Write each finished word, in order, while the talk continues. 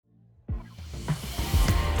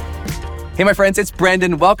Hey, my friends, it's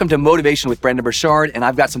Brendan. Welcome to Motivation with Brendan Burchard, and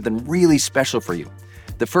I've got something really special for you.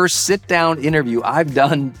 The first sit-down interview I've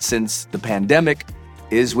done since the pandemic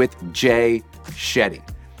is with Jay Shetty.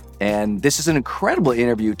 And this is an incredible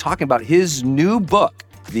interview talking about his new book,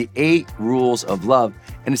 The 8 Rules of Love.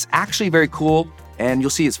 And it's actually very cool, and you'll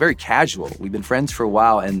see it's very casual. We've been friends for a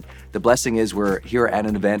while, and the blessing is we're here at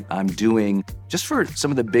an event I'm doing just for some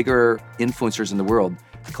of the bigger influencers in the world.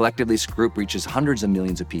 Collectively, this group reaches hundreds of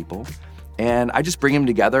millions of people. And I just bring them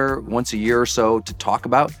together once a year or so to talk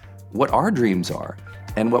about what our dreams are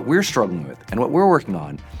and what we're struggling with and what we're working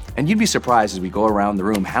on. And you'd be surprised as we go around the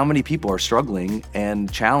room how many people are struggling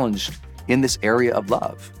and challenged in this area of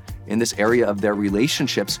love, in this area of their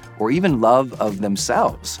relationships, or even love of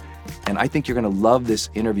themselves. And I think you're gonna love this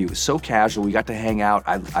interview. It was so casual. We got to hang out.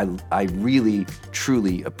 I really,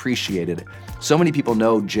 truly appreciated it. So many people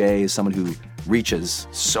know Jay is someone who reaches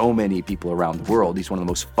so many people around the world. He's one of the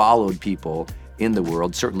most followed people in the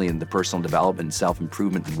world, certainly in the personal development,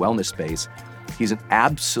 self-improvement, and wellness space. He's an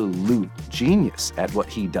absolute genius at what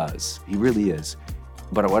he does. He really is.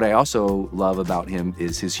 But what I also love about him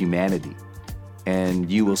is his humanity.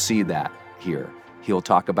 And you will see that here. He'll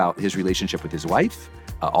talk about his relationship with his wife.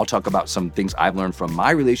 I'll talk about some things I've learned from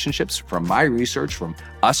my relationships, from my research, from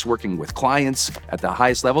us working with clients at the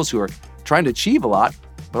highest levels who are trying to achieve a lot,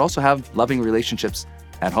 but also have loving relationships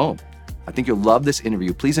at home. I think you'll love this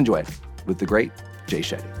interview. Please enjoy it with the great Jay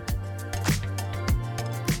Shetty.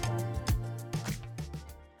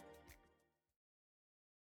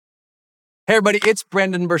 Hey everybody, it's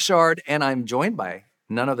Brendan Burchard, and I'm joined by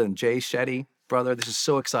none other than Jay Shetty. Brother, this is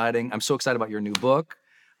so exciting. I'm so excited about your new book.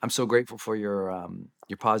 I'm so grateful for your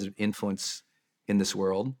positive influence in this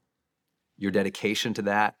world, your dedication to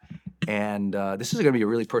that. And this is gonna be a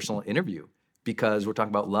really personal interview because we're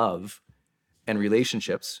talking about love and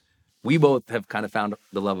relationships. We both have kind of found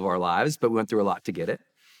the love of our lives, but we went through a lot to get it.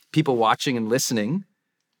 People watching and listening,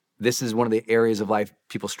 this is one of the areas of life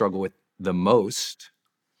people struggle with the most.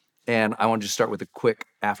 And I want to just start with a quick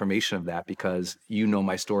affirmation of that because you know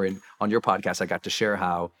my story. And on your podcast, I got to share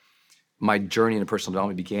how my journey into personal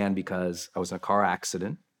development began because I was in a car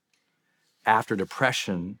accident after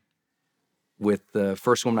depression with the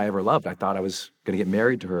first woman I ever loved. I thought I was going to get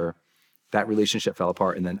married to her. That relationship fell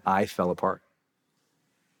apart, and then I fell apart.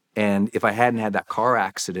 And if I hadn't had that car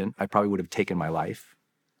accident, I probably would have taken my life.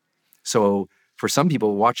 So for some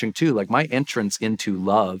people watching too, like my entrance into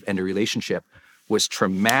love and a relationship was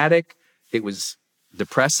traumatic. It was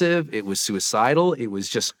depressive. It was suicidal. It was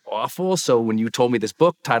just awful. So when you told me this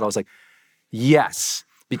book title, I was like, yes,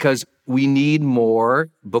 because we need more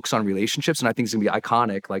books on relationships. And I think it's gonna be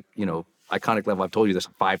iconic, like, iconic level. I've told you this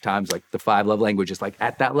 5 times, like the 5 love languages, like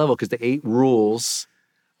at that level, because the 8 rules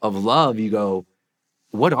of love, you go,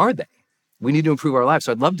 what are they? We need to improve our lives.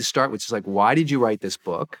 So I'd love to start with just like, why did you write this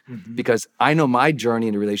book? Mm-hmm. Because I know my journey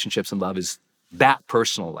into relationships and love is that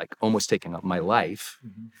personal, like almost taking up my life.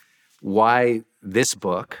 Mm-hmm. Why this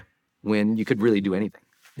book when you could really do anything?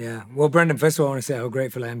 Yeah. Well, Brendan, first of all, I want to say how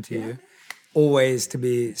grateful I am to you. Always to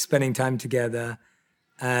be spending time together.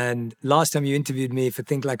 And last time you interviewed me for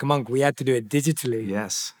Think Like a Monk, we had to do it digitally.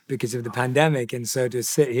 Yes. Because of the pandemic. And so to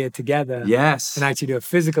sit here together yes. and actually do a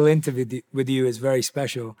physical interview with you is very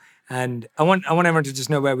special. And I want everyone to just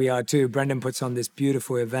know where we are too. Brendan puts on this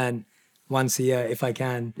beautiful event once a year, if I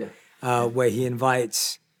can, where he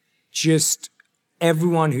invites just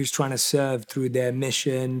everyone who's trying to serve through their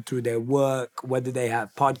mission, through their work, whether they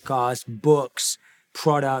have podcasts, books,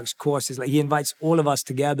 products, courses. Like he invites all of us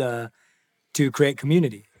together to create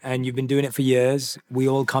community. And you've been doing it for years. We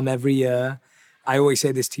all come every year. I always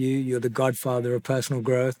say this to you, you're the godfather of personal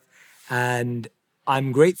growth. And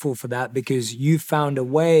I'm grateful for that because you found a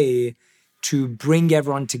way to bring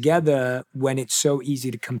everyone together when it's so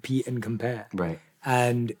easy to compete and compare. Right.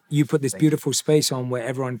 And you put this beautiful space on where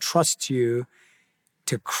everyone trusts you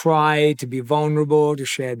to cry, to be vulnerable, to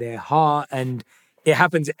share their heart. And it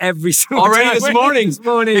happens every single Already time. this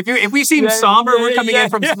morning. If we seem somber, we're coming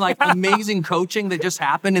in from some like yeah. amazing coaching that just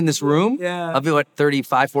happened in this room of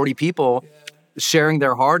 35, 40 people sharing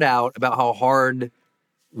their heart out about how hard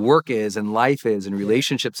work is and life is and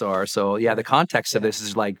relationships are. So the context of this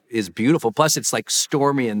is beautiful. Plus it's like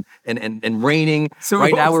stormy and raining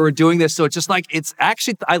right now where we're doing this. So it's just like, it's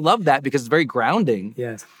actually, I love that because it's very grounding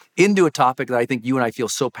into a topic that I think you and I feel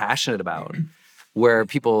so passionate about. Where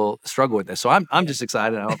people struggle with this. So I'm just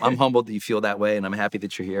excited. I'm humbled that you feel that way, and I'm happy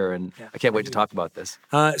that you're here, and I can't wait to talk about this.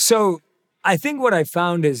 So I think what I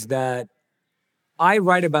found is that I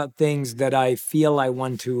write about things that I feel I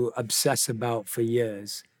want to obsess about for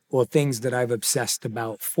years, or things that I've obsessed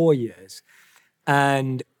about for years.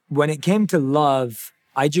 And when it came to love,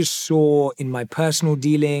 I just saw in my personal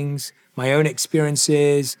dealings, my own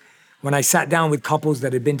experiences, when I sat down with couples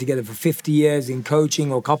that had been together for 50 years in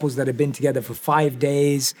coaching or couples that had been together for 5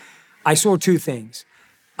 days, I saw two things.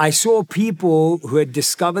 I saw people who had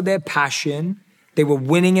discovered their passion, they were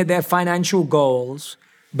winning at their financial goals,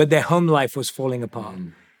 but their home life was falling apart.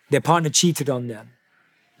 Their partner cheated on them.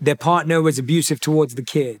 Their partner was abusive towards the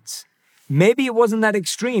kids. Maybe it wasn't that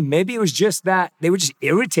extreme. Maybe it was just that they were just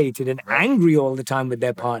irritated and angry all the time with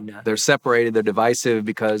their partner. They're separated, they're divisive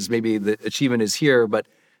because maybe the achievement is here, but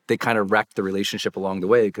they kind of wrecked the relationship along the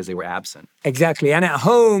way because they were absent. Exactly. And at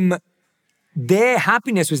home, their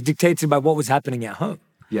happiness was dictated by what was happening at home.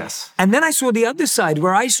 Yes. And then I saw the other side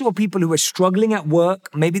where I saw people who were struggling at work.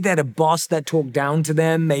 Maybe they had a boss that talked down to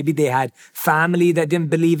them. Maybe they had family that didn't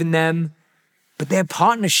believe in them. But their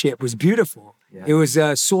partnership was beautiful. Yeah. It was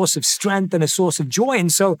a source of strength and a source of joy. And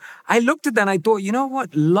so I looked at that and I thought, you know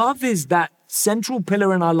what? Love is that central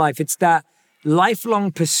pillar in our life. It's that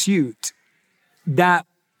lifelong pursuit that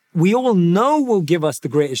we all know will give us the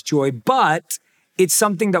greatest joy, but it's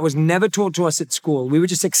something that was never taught to us at school. We were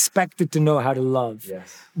just expected to know how to love.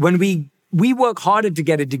 Yes. When we work harder to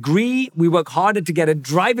get a degree, we work harder to get a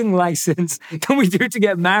driving license than we do to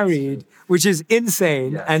get married, which is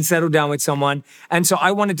insane, yes, and settle down with someone. And so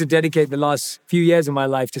I wanted to dedicate the last few years of my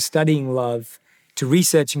life to studying love, to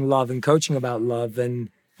researching love and coaching about love. And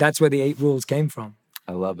that's where the 8 rules came from.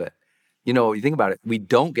 I love it. You know, you think about it, we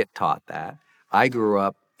don't get taught that. I grew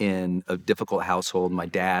up in a difficult household. My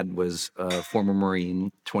dad was a former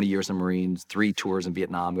Marine, 20 years in the Marines, 3 tours in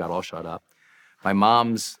Vietnam, got all shot up. My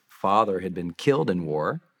mom's father had been killed in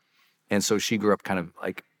war. And so she grew up kind of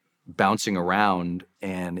like bouncing around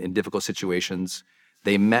and in difficult situations.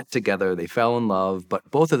 They met together, they fell in love, but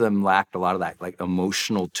both of them lacked a lot of that like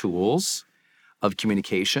emotional tools of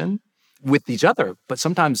communication with each other. But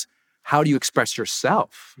sometimes, how do you express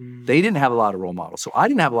yourself? They didn't have a lot of role models. So I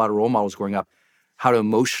didn't have a lot of role models growing up, how to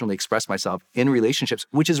emotionally express myself in relationships,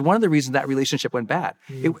 which is one of the reasons that relationship went bad.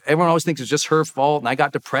 Everyone always thinks it's just her fault and I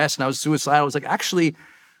got depressed and I was suicidal. I was like, actually,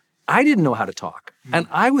 I didn't know how to talk and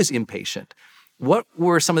I was impatient. What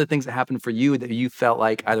were some of the things that happened for you that you felt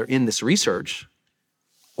like either in this research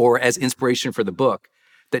or as inspiration for the book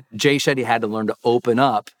that Jay Shetty had to learn to open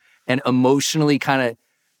up and emotionally kind of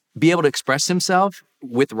be able to express himself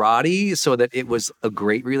with Roddy so that it was a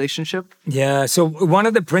great relationship? Yeah, so one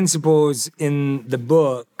of the principles in the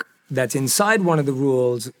book that's inside one of the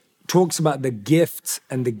rules talks about the gifts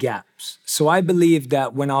and the gaps. So I believe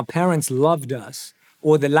that when our parents loved us,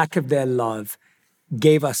 or the lack of their love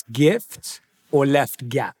gave us gifts or left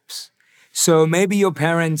gaps. So maybe your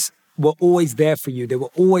parents were always there for you. They were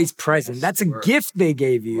always present. That's a gift they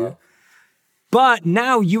gave you. Wow. But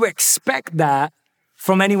now you expect that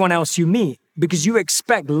from anyone else you meet because you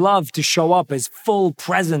expect love to show up as full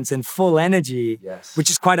presence and full energy, yes, which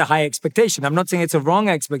is quite a high expectation. I'm not saying it's a wrong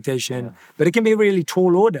expectation, but it can be a really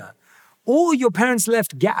tall order. Or your parents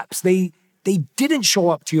left gaps. They didn't show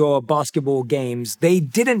up to your basketball games. They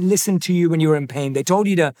didn't listen to you when you were in pain. They told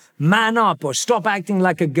you to man up or stop acting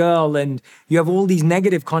like a girl. And you have all these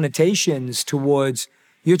negative connotations towards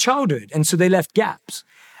your childhood. And so they left gaps.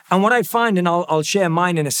 And what I find, and I'll share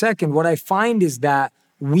mine in a second, what I find is that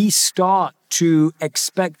we start to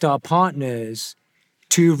expect our partners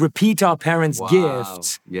to repeat our parents'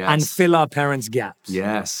 gifts, yes, and fill our parents' gaps.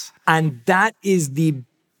 Yes. And that is the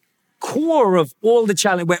core of all the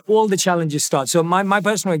challenge, where all the challenges start. So my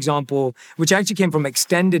personal example, which actually came from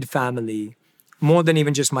extended family, more than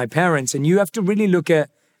even just my parents, and you have to really look at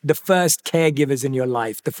the first caregivers in your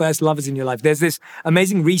life, the first lovers in your life. There's this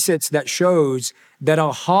amazing research that shows that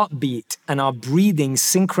our heartbeat and our breathing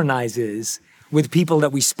synchronizes with people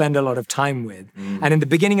that we spend a lot of time with. And in the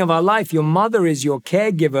beginning of our life, your mother is your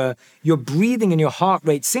caregiver, your breathing and your heart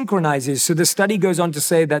rate synchronizes. So the study goes on to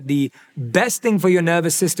say that the best thing for your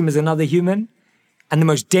nervous system is another human, and the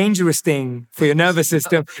most dangerous thing for your nervous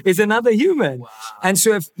system is another human. Wow. And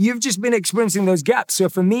so if you've just been experiencing those gaps, so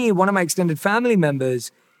for me, one of my extended family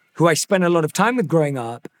members, who I spent a lot of time with growing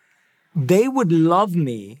up, they would love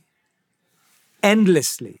me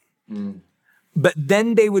endlessly. But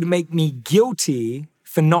then they would make me guilty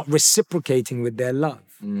for not reciprocating with their love.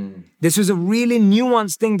 This was a really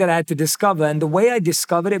nuanced thing that I had to discover. And the way I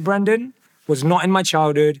discovered it, Brendan, was not in my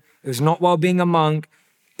childhood. It was not while being a monk.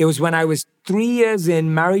 It was when I was 3 years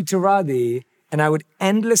in, married to Radhi, and I would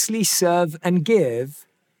endlessly serve and give,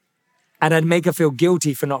 and I'd make her feel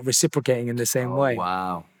guilty for not reciprocating in the same way.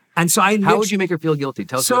 Wow. And so how would you make her feel guilty?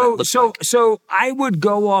 Tell us what that looks like. So I would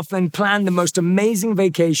go off and plan the most amazing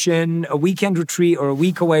vacation, a weekend retreat or a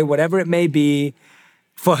week away, whatever it may be,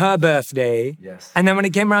 for her birthday. Yes. And then when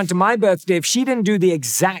it came around to my birthday, if she didn't do the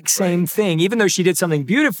exact same thing, even though she did something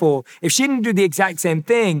beautiful, if she didn't do the exact same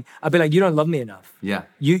thing, I'd be like, you don't love me enough. Yeah.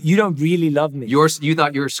 You don't really love me. You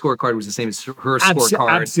thought your scorecard was the same as her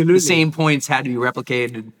scorecard. Absolutely. The same points had to be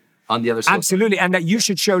replicated on the other side. Absolutely. And that you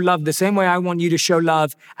should show love the same way I want you to show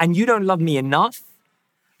love. And you don't love me enough.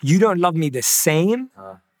 You don't love me the same.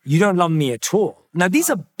 You don't love me at all. Now, these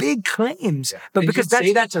are big claims, but and because you'd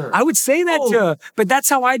say that to her. I would say that to her, but that's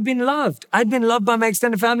how I'd been loved. I'd been loved by my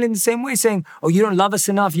extended family in the same way, saying, oh, you don't love us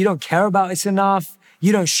enough. You don't care about us enough.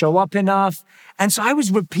 You don't show up enough. And so I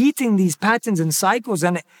was repeating these patterns and cycles,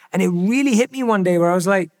 and it really hit me one day where I was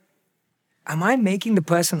like, am I making the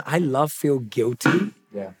person I love feel guilty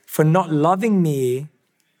for not loving me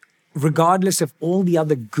regardless of all the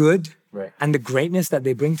other good and the greatness that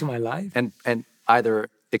they bring to my life? And either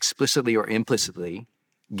explicitly or implicitly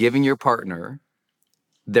giving your partner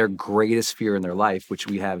their greatest fear in their life, which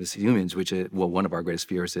we have as humans, which is, well, one of our greatest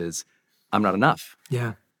fears is, I'm not enough.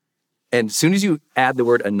 Yeah. And as soon as you add the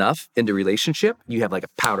word enough into relationship, you have like a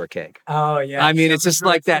powder keg. Oh, yeah. I mean, it's just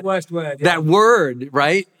like that, worst word, that word,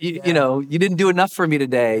 right? You know, you didn't do enough for me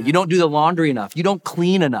today. You don't do the laundry enough. You don't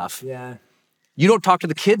clean enough. Yeah. You don't talk to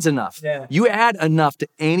the kids enough. Yeah. You add enough to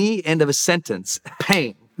any end of a sentence,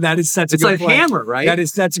 pain. That is such a good point. It's like hammer, right? That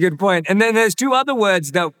is such a good point. And then there's two other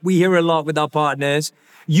words that we hear a lot with our partners.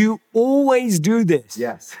 You always do this.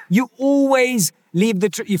 Yes. You always leave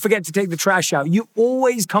you forget to take the trash out. You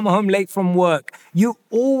always come home late from work. You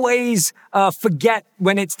always forget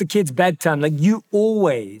when it's the kids' bedtime. Like you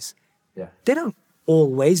always. Yeah. They don't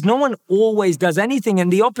always. No one always does anything.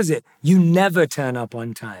 And the opposite. You never turn up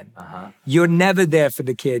on time. You're never there for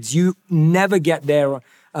the kids. You never get there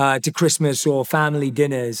to Christmas or family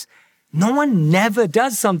dinners. No one never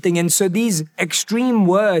does something. And so these extreme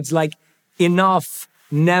words like enough,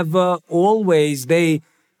 never, always, they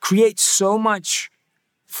create so much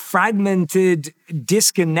fragmented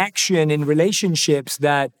disconnection in relationships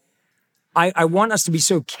that I want us to be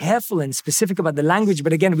so careful and specific about the language.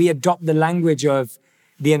 But again, we adopt the language of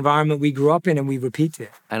the environment we grew up in and we repeat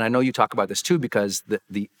it. And I know you talk about this too, because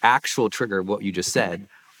the actual trigger of what you just said,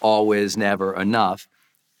 always, never, enough,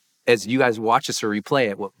 as you guys watch this or replay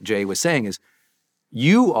it, what Jay was saying is,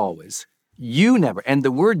 you always, you never. And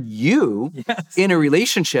the word you in a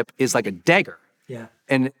relationship is like a dagger. Yeah.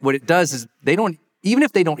 And what it does is even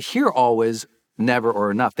if they don't hear always, never,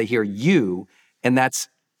 or enough, they hear you, and that's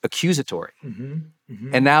accusatory.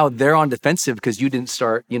 And now they're on defensive because you didn't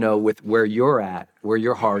start, with where you're at, where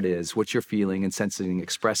your heart is, what you're feeling and sensing,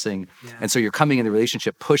 expressing. Yeah. And so you're coming in the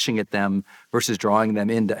relationship, pushing at them versus drawing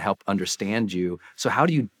them in to help understand you. So how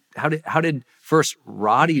did first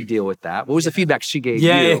Roddy deal with that? What was the feedback she gave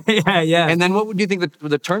you? Yeah. And then what do you think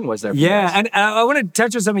the turn was there? And I want to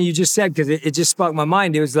touch on something you just said because it just sparked my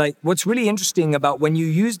mind. It was like, what's really interesting about when you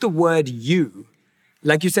use the word you,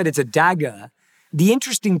 like you said, it's a dagger. The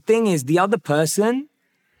interesting thing is the other person,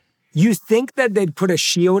 you think that they'd put a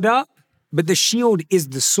shield up, but the shield is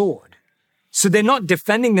the sword. So they're not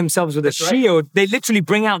defending themselves with a shield. They literally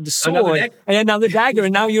bring out the sword and another dagger.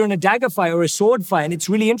 And now you're in a dagger fight or a sword fight. And it's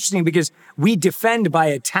really interesting because we defend by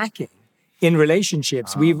attacking in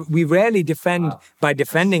relationships. We rarely defend by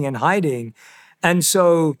defending and hiding. And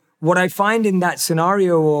so what I find in that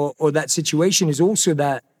scenario or that situation is also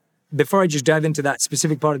that, before I just dive into that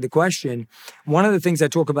specific part of the question, one of the things I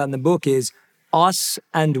talk about in the book is us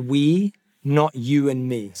and we, not you and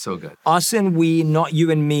me. So good. Us and we, not you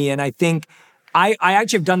and me. And I think I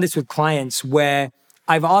actually have done this with clients where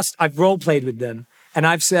I've role played with them and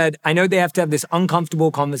I've said, I know they have to have this uncomfortable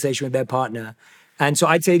conversation with their partner. And so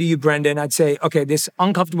I'd say to you, Brendan, I'd say, okay, this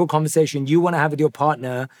uncomfortable conversation you want to have with your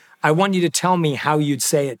partner, I want you to tell me how you'd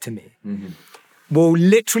say it to me. We'll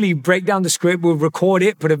literally break down the script. We'll record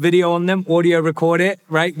it, put a video on them, audio record it,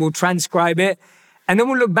 right? We'll transcribe it. And then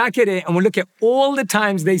we'll look back at it and we'll look at all the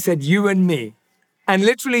times they said you and me. And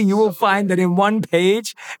literally you will find that in one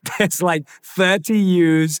page, there's like 30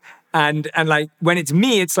 yous. And like when it's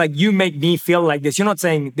me, it's like you make me feel like this. You're not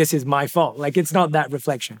saying this is my fault. Like it's not that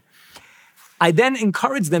reflection. I then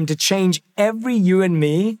encourage them to change every you and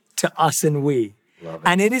me to us and we.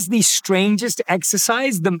 And it is the strangest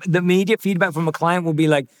exercise. The immediate feedback from a client will be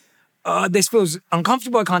like, this feels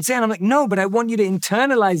uncomfortable, I can't say it. And I'm like, no, but I want you to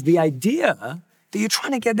internalize the idea that you're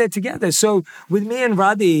trying to get there together. So with me and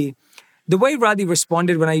Radhi, the way Radhi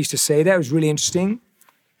responded when I used to say that was really interesting.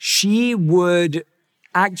 She would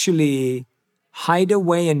actually hide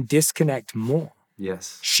away and disconnect more.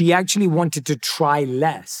 Yes. She actually wanted to try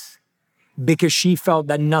less because she felt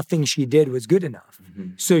that nothing she did was good enough.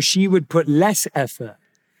 So she would put less effort.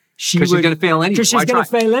 Because she's going to fail anyway. Because she's going to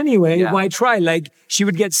fail anyway. Yeah. Why try? Like, she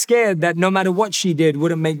would get scared that no matter what she did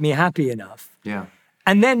wouldn't make me happy enough. Yeah.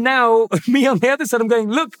 And then now, me on the other side, I'm going,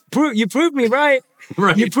 look, you proved me right.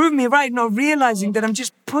 Right. You proved me right, not realizing that I'm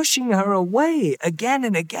just pushing her away again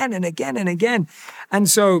and again and again and again. And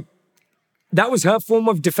so that was her form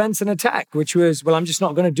of defense and attack, which was, well, I'm just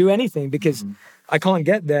not going to do anything because I can't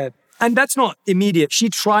get there. And that's not immediate. She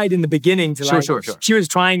tried in the beginning to Sure. She was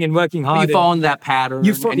trying and working hard. You fall in that pattern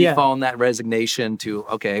you fall in that resignation to,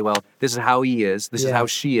 okay, well, this is how he is. This is how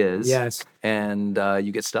she is. Yes. And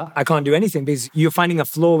you get stuck. I can't do anything because you're finding a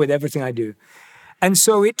flaw with everything I do. And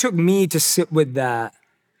so it took me to sit with that.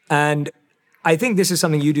 And I think this is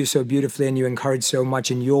something you do so beautifully and you encourage so much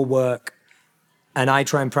in your work. And I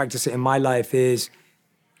try and practice it in my life is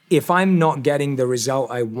if I'm not getting the result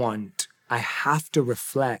I want, I have to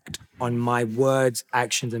reflect on my words,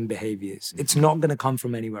 actions, and behaviors. It's not going to come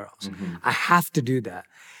from anywhere else. I have to do that.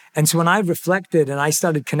 And so when I reflected and I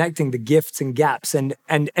started connecting the gifts and gaps, and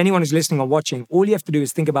anyone who's listening or watching, all you have to do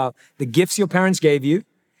is think about the gifts your parents gave you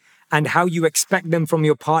and how you expect them from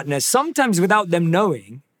your partner, sometimes without them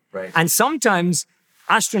knowing, and sometimes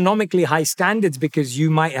astronomically high standards because you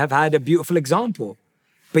might have had a beautiful example.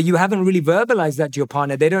 But you haven't really verbalized that to your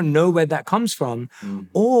partner. They don't know where that comes from.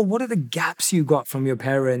 Or what are the gaps you got from your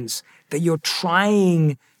parents that you're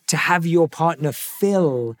trying to have your partner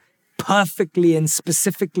fill perfectly and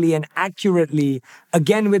specifically and accurately,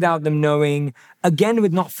 again, without them knowing, again,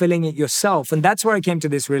 with not filling it yourself. And that's where I came to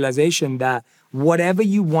this realization that whatever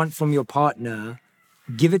you want from your partner,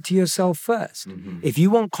 give it to yourself first. If you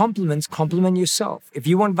want compliments, compliment yourself. If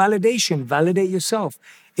you want validation, validate yourself.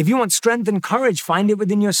 If you want strength and courage, find it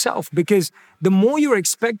within yourself. Because the more you're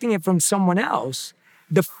expecting it from someone else,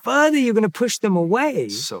 the further you're going to push them away.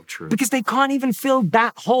 So true. Because they can't even fill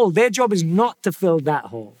that hole. Their job is not to fill that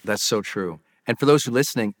hole. That's so true. And for those who are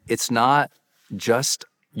listening, it's not just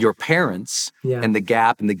your parents and the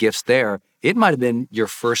gap and the gifts there. It might have been your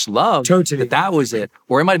first love. Totally. That was it.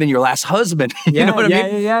 Or it might have been your last husband. You know what I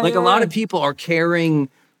mean? Like a lot of people are carrying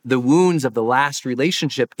the wounds of the last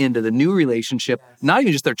relationship into the new relationship, not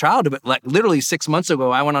even just their childhood, but like literally 6 months ago,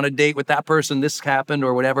 I went on a date with that person, this happened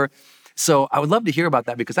or whatever. So I would love to hear about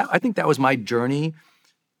that because I think that was my journey.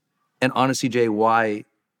 And honestly, Jay, why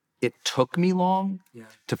it took me long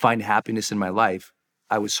to find happiness in my life.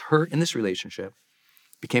 I was hurt in this relationship,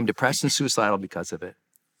 became depressed and suicidal because of it.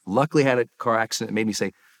 Luckily, had a car accident that made me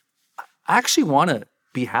say, I actually want to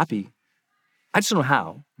be happy. I just don't know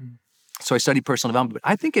how. So I studied personal development.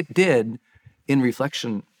 But I think it did, in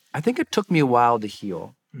reflection, I think it took me a while to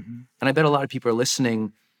heal. And I bet a lot of people are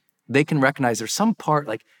listening, they can recognize there's some part,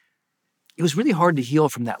 like, it was really hard to heal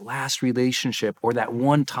from that last relationship or that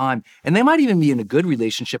one time. And they might even be in a good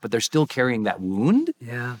relationship, but they're still carrying that wound.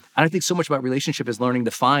 Yeah. And I think so much about relationship is learning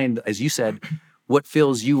to find, as you said, what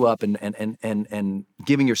fills you up and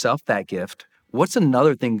giving yourself that gift. What's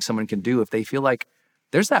another thing someone can do if they feel like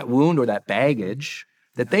there's that wound or that baggage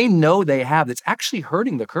that they know they have that's actually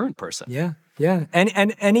hurting the current person? Yeah.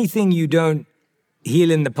 And anything you don't heal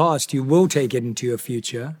in the past, you will take it into your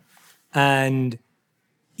future. And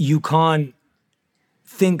you can't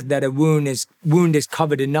think that a wound is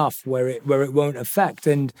covered enough where it won't affect.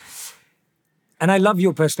 And I love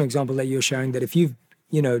your personal example that you're sharing, that if you've,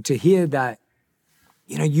 to hear that,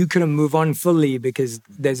 you couldn't move on fully because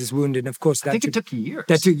there's this wound. And of course, I think it took years.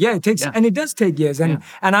 It takes, and it does take years. And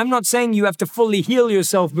I'm not saying you have to fully heal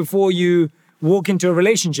yourself before you walk into a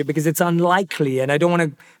relationship because it's unlikely. And I don't want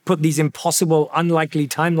to put these impossible, unlikely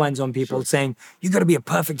timelines on people saying, you got to be a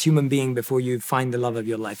perfect human being before you find the love of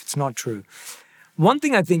your life. It's not true. One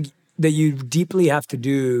thing I think that you deeply have to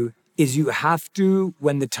do is you have to,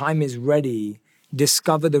 when the time is ready,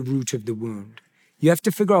 discover the root of the wound. You have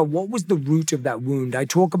to figure out what was the root of that wound. I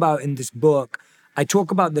talk about in this book, I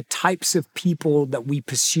talk about the types of people that we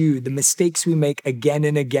pursue, the mistakes we make again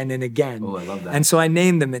and again and again. Oh, I love that. And so I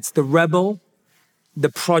name them. It's the rebel, the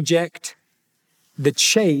project, the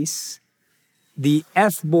chase, the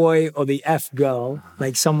F-boy or the F-girl,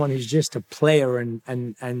 like someone who's just a player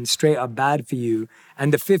and straight up bad for you.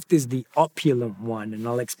 And the fifth is the opulent one. And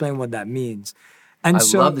I'll explain what that means. And I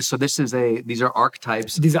love this. So these are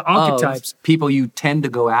archetypes. These are archetypes. Of people you tend to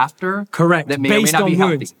go after. Correct. That may based or may not on be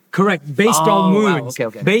wounds. healthy. Correct. Based on wounds. Wow.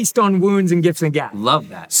 Okay. Based on wounds and gifts and gaps. Love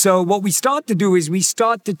that. So what we start to do is we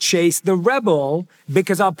start to chase the rebel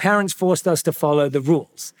because our parents forced us to follow the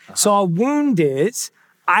rules. So our wound is,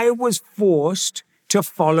 I was forced to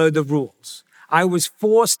follow the rules. I was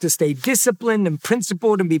forced to stay disciplined and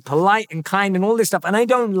principled and be polite and kind and all this stuff. And I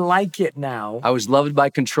don't like it now. I was loved by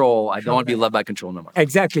control. I don't want to be loved by control no more.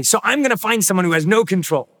 Exactly. So I'm going to find someone who has no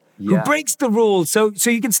control. who breaks the rules. So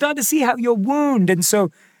you can start to see how your wound. And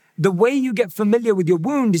so the way you get familiar with your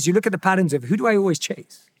wound is you look at the patterns of who do I always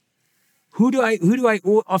chase? Who do I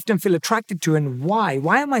often feel attracted to, and why?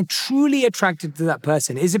 Why am I truly attracted to that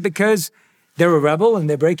person? Is it because they're a rebel and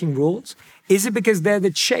they're breaking rules? Is it because they're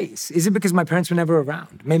the chase? Is it because my parents were never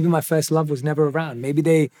around? Maybe my first love was never around. Maybe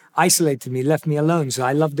they isolated me, left me alone. So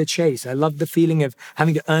I love the chase. I love the feeling of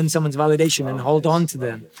having to earn someone's validation and hold on to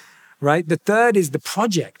them. Right? The third is the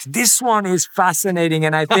project. This one is fascinating,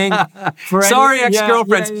 and I think for sorry,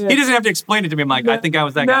 ex-girlfriends. Yeah. He doesn't have to explain it to me. I'm like, I think I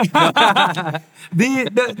was that guy.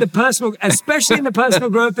 the personal, especially in the personal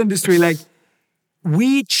growth industry, like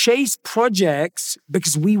we chase projects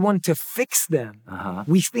because we want to fix them.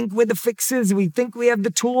 We think we're the fixers. We think we have the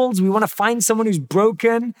tools. We want to find someone who's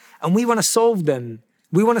broken, and we want to solve them.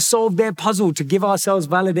 We want to solve their puzzle to give ourselves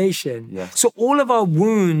validation. Yes. So all of our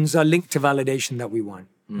wounds are linked to validation that we want.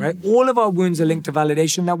 Right? All of our wounds are linked to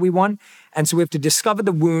validation that we want. And so we have to discover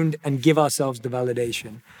the wound and give ourselves the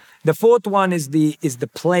validation. The fourth one is the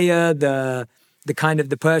player, the kind of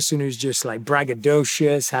the person who's just like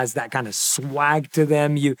braggadocious, has that kind of swag to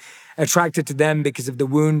them. You attracted to them because of the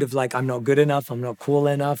wound of like, I'm not good enough, I'm not cool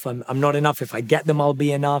enough, I'm not enough. If I get them, I'll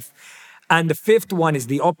be enough. And the fifth one is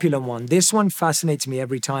the opulent one. This one fascinates me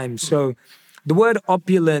every time. So the word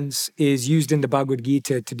opulence is used in the Bhagavad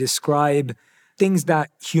Gita to describe things that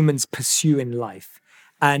humans pursue in life,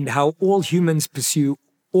 and how all humans pursue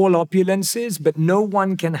all opulences, but no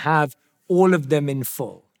one can have all of them in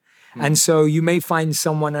full. And so you may find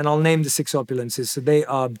someone, and I'll name the 6 opulences. So they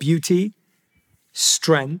are beauty,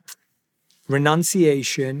 strength,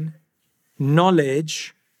 renunciation,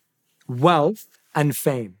 knowledge, wealth, and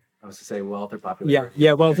fame. I was to say wealth or popularity.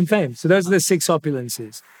 Yeah, wealth and fame. So those are the 6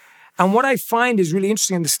 opulences. And what I find is really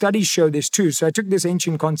interesting, and the studies show this too. So I took this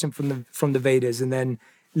ancient concept from the Vedas and then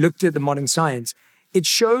looked at the modern science. It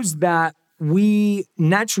shows that we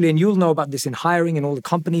naturally, and you'll know about this in hiring and all the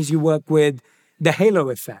companies you work with, the halo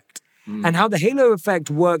effect. And how the halo effect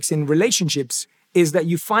works in relationships is that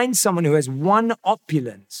you find someone who has one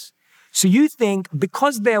opulence. So you think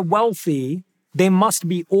because they're wealthy, they must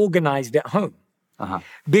be organized at home.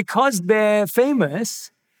 Because they're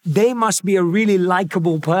famous, they must be a really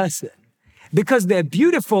likable person. Because they're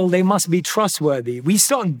beautiful, they must be trustworthy. We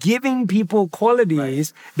start giving people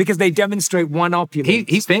qualities because they demonstrate one opulence.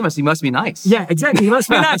 He's famous. He must be nice. Yeah, exactly. He must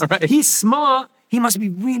be nice. Right. He's smart. He must be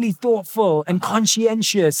really thoughtful and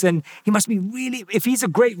conscientious. And he must be really, if he's a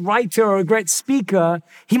great writer or a great speaker,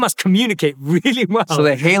 he must communicate really well. So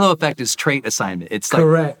the halo effect is trait assignment. It's like,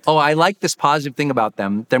 Correct. oh, I like this positive thing about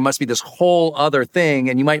them. There must be this whole other thing.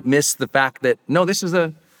 And you might miss the fact that, no, this is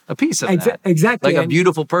a piece of that. Exactly. Like a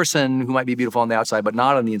beautiful person who might be beautiful on the outside, but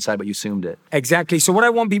not on the inside, but you assumed it. Exactly. So what I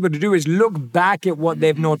want people to do is look back at what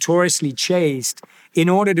they've notoriously chased in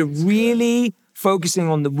order to really focusing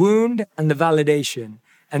on the wound and the validation.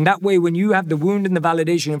 And that way, when you have the wound and the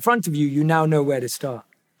validation in front of you, you now know where to start.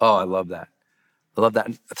 Oh, I love that. I love that.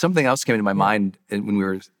 And something else came into my mind when we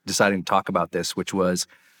were deciding to talk about this, which was,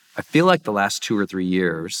 I feel like the last 2 or 3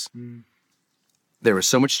 years, there was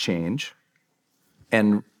so much change,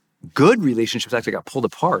 and good relationships actually got pulled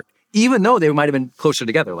apart, even though they might have been closer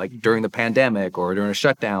together, like during the pandemic or during a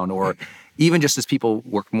shutdown, or even just as people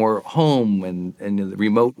worked more home and the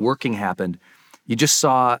remote working happened. You just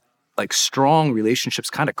saw like strong relationships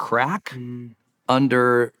kind of crack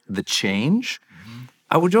under the change.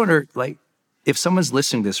 I would wonder, like, if someone's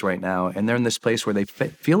listening to this right now and they're in this place where they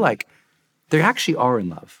feel like they actually are in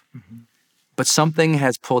love, but something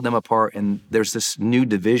has pulled them apart and there's this new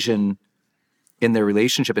division in their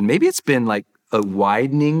relationship. And maybe it's been like a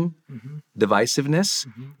widening divisiveness.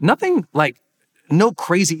 Nothing like, no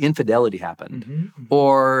crazy infidelity happened.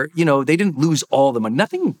 Or, they didn't lose all the money.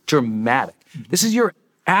 Nothing dramatic. This is your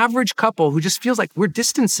average couple who just feels like we're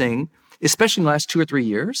distancing, especially in the last 2 or 3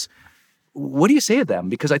 years. What do you say to them?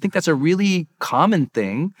 Because I think that's a really common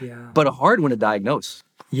thing, but a hard one to diagnose.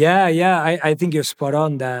 Yeah. I think you're spot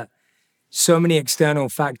on that so many external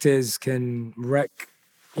factors can wreck,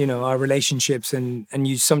 our relationships. And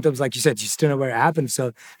you sometimes, like you said, you still know where it happened.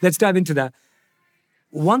 So let's dive into that.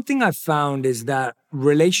 One thing I've found is that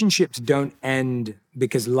relationships don't end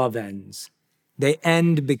because love ends. They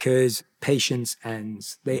end because patience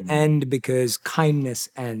ends. They end because kindness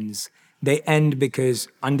ends. They end because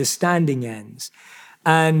understanding ends.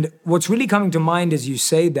 And what's really coming to mind as you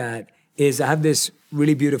say that is I have this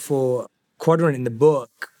really beautiful quadrant in the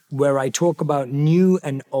book where I talk about new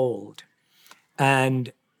and old.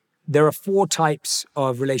 And there are 4 types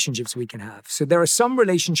of relationships we can have. So there are some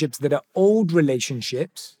relationships that are old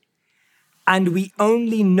relationships, and we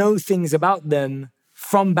only know things about them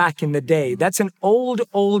from back in the day. That's an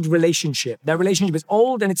old relationship. That relationship is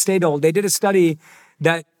old and it stayed old. They did a study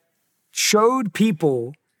that showed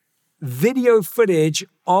people video footage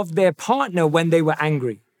of their partner when they were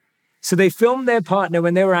angry. So they filmed their partner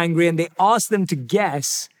when they were angry and they asked them to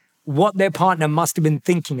guess what their partner must have been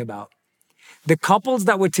thinking about. The couples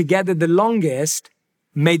that were together the longest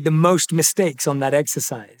made the most mistakes on that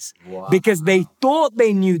exercise. Wow. Because they thought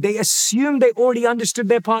they knew, they assumed they already understood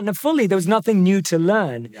their partner fully. There was nothing new to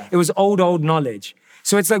learn. Yeah. It was old knowledge.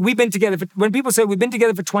 So it's like we've been together, when people say we've been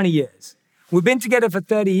together for 20 years, we've been together for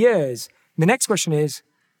 30 years, the next question is,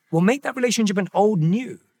 well, make that relationship an old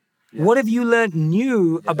new. Yes. What have you learned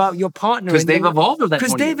new about your partner? Because they've evolved over that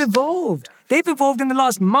 20 years. Because they've evolved. They've evolved in the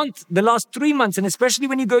last month, the last 3 months, and especially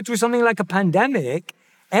when you go through something like a pandemic,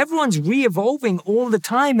 everyone's re-evolving all the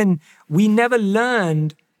time, and we never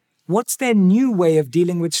learned what's their new way of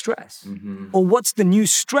dealing with stress, or what's the new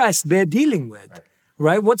stress they're dealing with,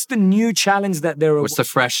 right? What's the new challenge that they're... What's the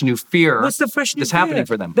fresh new fear? What's the fresh new that's fear happening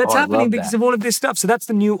for them? That's happening because of all of this stuff. So that's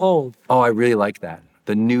the new old. Oh, I really like that.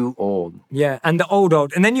 The new old. Yeah, and the old.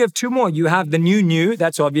 And then you have two more. You have the new,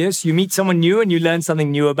 that's obvious. You meet someone new and you learn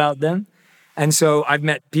something new about them. And so I've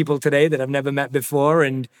met people today that I've never met before,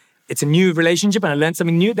 and it's a new relationship and I learned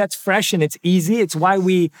something new. That's fresh and it's easy. It's why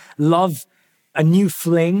we love a new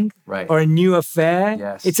fling or a new affair.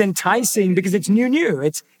 Yes. It's enticing because it's new.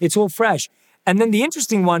 It's all fresh. And then the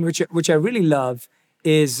interesting one, which I really love,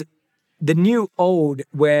 is the new old,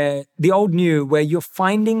 where the old new, where you're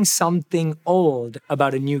finding something old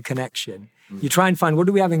about a new connection. You try and find, what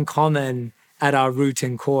do we have in common at our root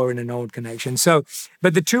and core in an old connection? So,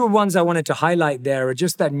 but the two ones I wanted to highlight there are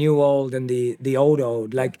just that new old and the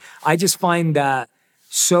old. Like, I just find that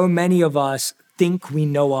so many of us think we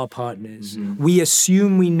know our partners. We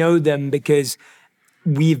assume we know them because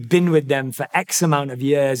we've been with them for X amount of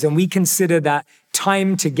years, and we consider that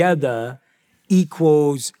time together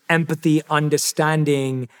equals empathy,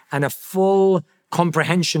 understanding, and a full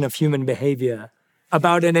comprehension of human behavior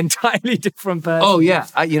about an entirely different person. Oh, yeah.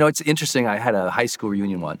 It's interesting. I had a high school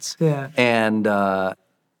reunion once. Yeah. And,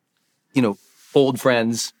 old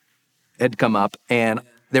friends had come up, and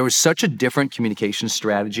there was such a different communication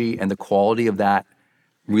strategy, and the quality of that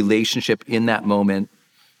relationship in that moment,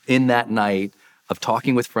 in that night of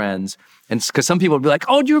talking with friends. And because some people would be like,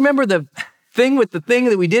 oh, do you remember the thing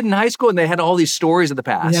that we did in high school? And they had all these stories of the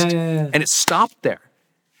past. Yeah. And it stopped there.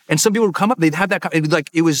 And some people would come up, they'd have that,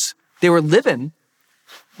 they were living,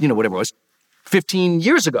 whatever it was, 15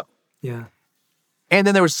 years ago. Yeah. And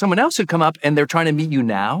then there was someone else who'd come up and they're trying to meet you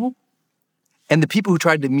now. And the people who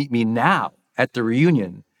tried to meet me now at the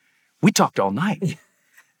reunion, we talked all night.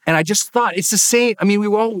 And I just thought it's the same. I mean, we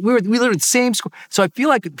lived in the same school. So I feel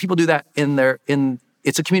like people do that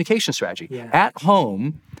it's a communication strategy. Yeah. At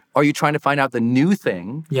home, are you trying to find out the new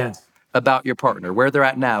thing about your partner, where they're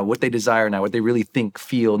at now, what they desire now, what they really think,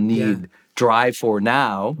 feel, need, drive for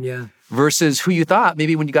now, versus who you thought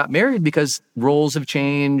maybe when you got married, because roles have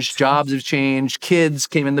changed, jobs have changed, kids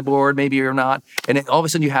came in the board, maybe or not. And all of a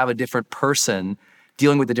sudden you have a different person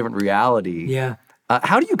dealing with a different reality. Yeah.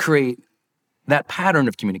 How do you create that pattern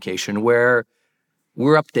of communication where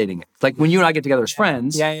we're updating it? Like when you and I get together as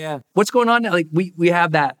friends, what's going on now? Like we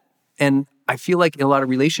have that. And I feel like in a lot of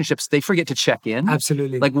relationships, they forget to check in.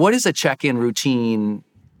 Absolutely. Like, what does a check-in routine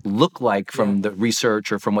look like from the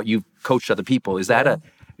research or from what you've coached other people? Is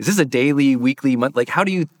this a daily, weekly, month? Like, how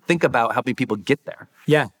do you think about helping people get there?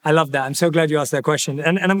 Yeah, I love that. I'm so glad you asked that question.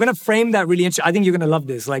 And I'm going to frame that really interesting. I think you're going to love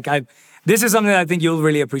this. This is something that I think you'll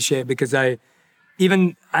really appreciate, because I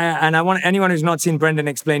want anyone who's not seen Brendan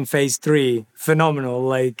explain phase 3, phenomenal.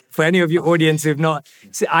 Like, for any of your audience who've not,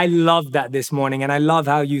 I love that this morning, and I love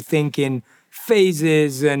how you think in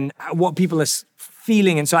phases and what people are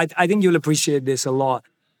feeling. And so I think you'll appreciate this a lot.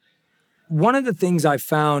 One of the things I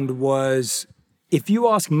found was, if you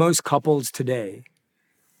ask most couples today,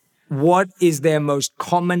 what is their most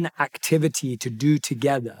common activity to do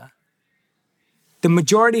together? The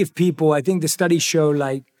majority of people, I think the studies show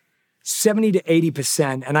like 70 to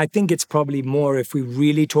 80%, and I think it's probably more if we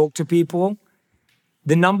really talk to people,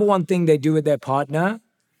 the number one thing they do with their partner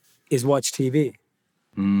is watch TV.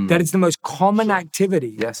 That is the most common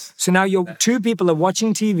activity. Yes. So now two people are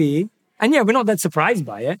watching TV, and we're not that surprised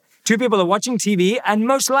by it. Two people are watching TV, and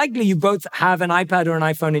most likely you both have an iPad or an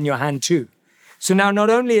iPhone in your hand too. So now not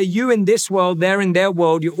only are you in this world, they're in their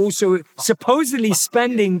world, you're also supposedly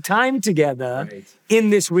spending time together in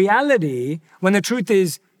this reality, when the truth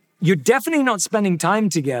is you're definitely not spending time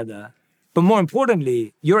together. But more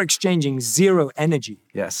importantly, you're exchanging zero energy.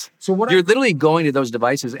 Yes. So you're literally going to those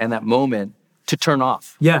devices and that moment to turn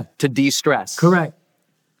off. Yeah. To de-stress. Correct.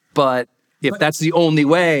 But if that's the only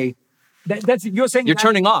way, That's you're saying you're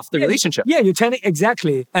turning off the relationship. Yeah, you're turning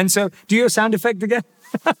exactly. And so, do your sound effect again.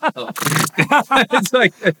 It's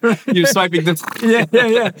like you're swiping the.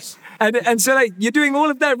 Yeah. And so like you're doing all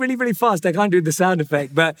of that really, really fast. I can't do the sound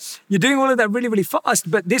effect, but you're doing all of that really, really fast.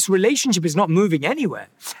 But this relationship is not moving anywhere.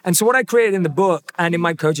 And so what I created in the book and in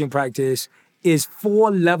my coaching practice is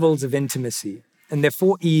 4 levels of intimacy. And they're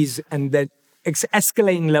 4 E's, and they're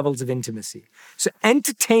escalating levels of intimacy. So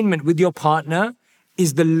entertainment with your partner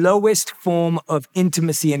is the lowest form of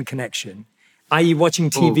intimacy and connection, i.e. watching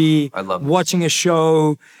TV, watching a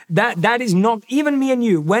show. That is not, even me and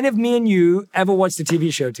you, when have me and you ever watched a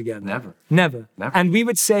TV show together? Never. And we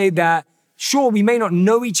would say that, sure, we may not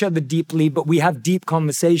know each other deeply, but we have deep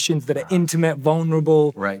conversations that are intimate,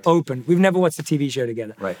 vulnerable, open. We've never watched a TV show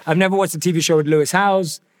together. I've never watched a TV show with Lewis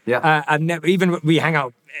Howes. I've never, even we hang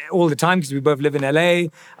out all the time because we both live in LA.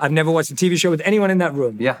 I've never watched a TV show with anyone in that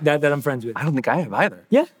room that I'm friends with. I don't think I have either.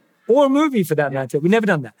 Yeah. Or a movie for that matter. We've never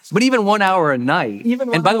done that. But even 1 hour a night.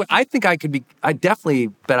 And by the way, I think I could be, I definitely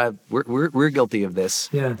bet we're guilty of this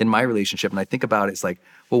in my relationship. And I think about it, it's like,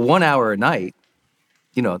 well, 1 hour a night,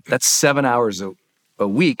 you know, that's 7 hours a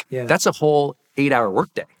week. That's a whole 8-hour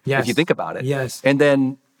workday. If you think about it. And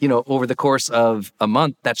then, you know, over the course of a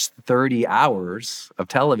month, that's 30 hours of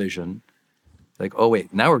television. Like, oh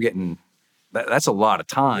wait, now we're getting, that's a lot of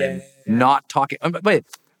time not talking. But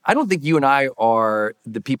I don't think you and I are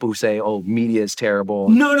the people who say, oh, media is terrible.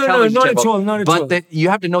 No, not at all. But that you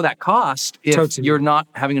have to know that cost if you're not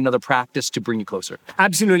having another practice to bring you closer.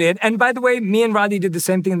 Absolutely. And by the way, me and Radhi did the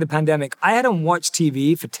same thing in the pandemic. I hadn't watched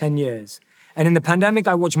TV for 10 years. And in the pandemic,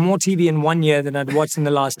 I watched more TV in 1 year than I'd watched in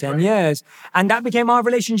the last 10 years. And that became our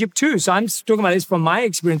relationship too. So I'm talking about this from my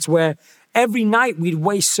experience where every night we'd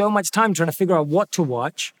waste so much time trying to figure out what to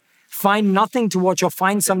watch, find nothing to watch or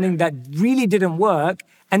find something that really didn't work.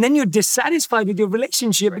 And then you're dissatisfied with your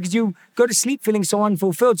relationship because you go to sleep feeling so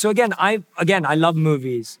unfulfilled. So again, I love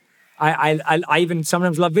movies. I even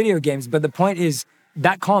sometimes love video games. But the point is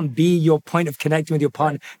that can't be your point of connecting with your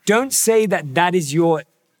partner. Don't say that is your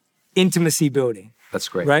intimacy building. That's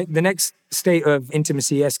great. Right? The next state of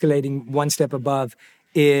intimacy, escalating one step above,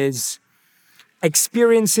 is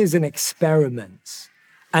experiences and experiments.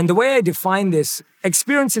 And the way I define this,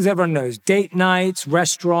 experiences everyone knows, date nights,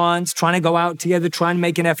 restaurants, trying to go out together, try and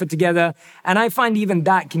make an effort together. And I find even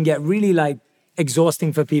that can get really like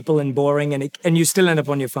exhausting for people and boring, and you still end up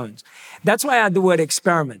on your phones. That's why I add the word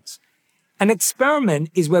experiments. An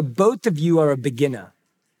experiment is where both of you are a beginner.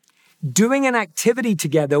 Doing an activity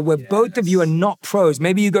together where both of you are not pros.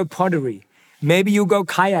 Maybe you go pottery. Maybe you go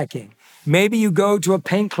kayaking. Maybe you go to a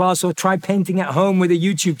paint class or try painting at home with a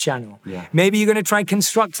YouTube channel. Maybe you're going to try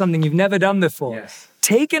construct something you've never done before.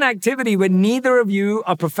 Take an activity where neither of you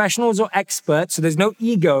are professionals or experts, so there's no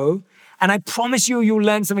ego, and I promise you'll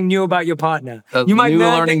learn something new about your partner. You might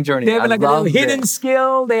learn learning journey. They have like a little hidden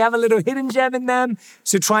skill. They have a little hidden gem in them.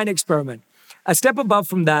 So try and experiment. A step above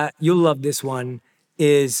from that, you'll love this one,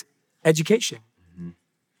 is education.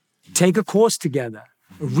 Take a course together.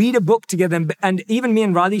 Read a book together. And even me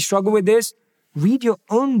and Radhi struggle with this. Read your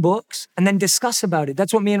own books and then discuss about it.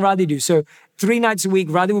 That's what me and Radhi do. So 3 nights a week,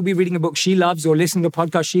 Radhi will be reading a book she loves or listening to a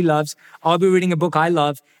podcast she loves. I'll be reading a book I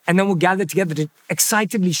love. And then we'll gather together to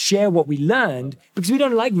excitedly share what we learned because we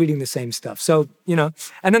don't like reading the same stuff. So, you know,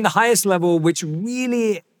 and then the highest level, which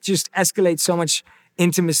really just escalates so much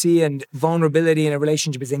intimacy and vulnerability in a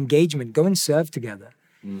relationship, is engagement. Go and serve together.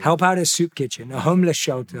 Help out a soup kitchen, a homeless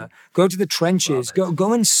shelter, go to the trenches,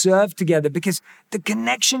 go and serve together, because the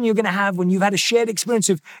connection you're going to have when you've had a shared experience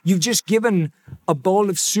of you've just given a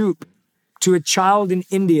bowl of soup to a child in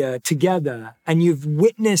India together and you've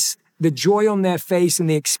witnessed the joy on their face and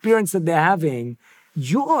the experience that they're having,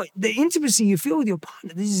 the intimacy you feel with your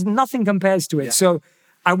partner, nothing compares to it. So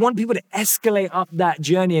I want people to escalate up that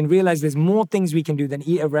journey and realize there's more things we can do than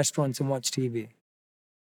eat at restaurants and watch TV.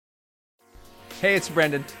 Hey, it's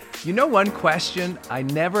Brendan. You know, one question I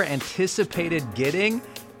never anticipated getting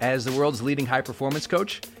as the world's leading high-performance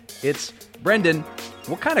coach? It's, Brendan,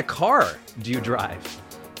 what kind of car do you drive?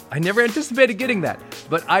 I never anticipated getting that,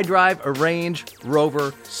 but I drive a Range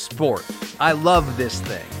Rover Sport. I love this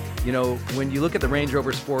thing. You know, when you look at the Range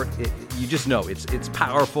Rover Sport, you just know it's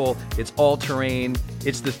powerful, it's all-terrain,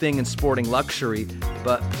 it's the thing in sporting luxury.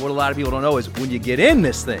 But what a lot of people don't know is when you get in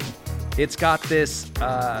this thing, it's got this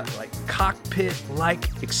like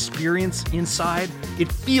cockpit-like experience inside.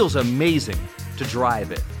 It feels amazing to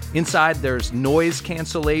drive it. Inside, there's noise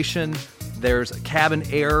cancellation, there's cabin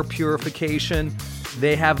air purification.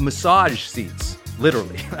 They have massage seats,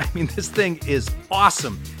 literally. I mean, this thing is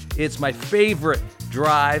awesome. It's my favorite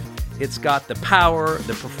drive. It's got the power,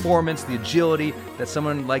 the performance, the agility that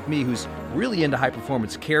someone like me who's really into high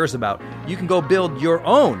performance cares about. You can go build your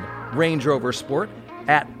own Range Rover Sport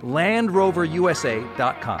at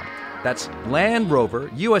LandRoverUSA.com. That's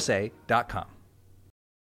LandRoverUSA.com.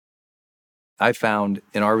 I found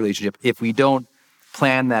in our relationship, if we don't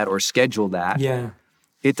plan that or schedule that,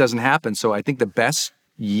 it doesn't happen. So I think the best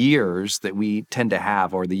years that we tend to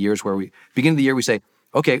have are the years where we, beginning of the year, we say,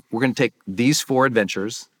 okay, we're going to take these 4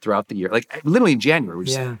 adventures throughout the year. Like literally in January,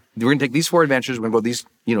 we're going to take these 4 adventures. We're going to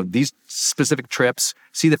go these specific trips,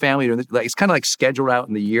 see the family. Like, it's kind of like scheduled out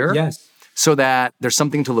in the year, so that there's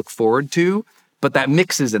something to look forward to. But that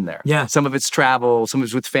mixes in there. Some of it's travel, some of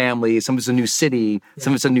it's with family, some of it's a new city,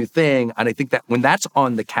 some of it's a new thing. And I think that when that's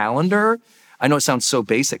on the calendar, I know it sounds so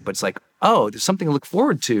basic, but it's like, oh, there's something to look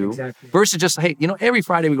forward to. Versus just, hey, every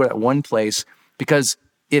Friday we go to that one place, because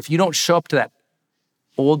if you don't show up to that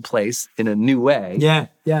old place in a new way,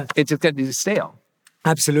 it's just going to be stale.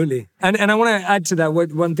 Absolutely. And I want to add to that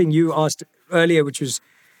one thing you asked earlier, which was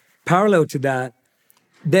parallel to that.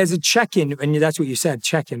 There's a check-in, and that's what you said,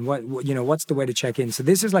 check-in. What's the way to check in? So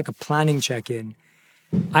this is like a planning check-in.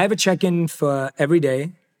 I have a check-in for every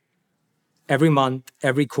day, every month,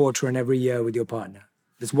 every quarter, and every year with your partner.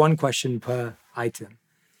 There's one question per item.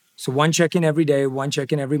 So one check-in every day, one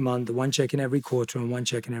check-in every month, one check-in every quarter, and one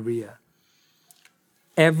check-in every year.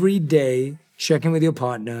 Every day, check in with your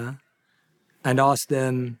partner and ask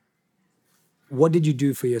them, what did you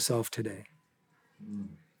do for yourself today?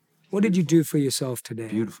 What did you do for yourself today?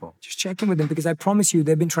 Beautiful. Just check in with them, because I promise you,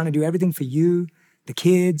 they've been trying to do everything for you, the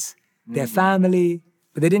kids, their family,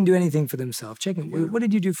 but they didn't do anything for themselves. Check in. What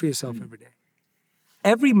did you do for yourself every day?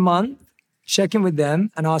 Every month, check in with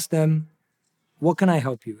them and ask them, what can I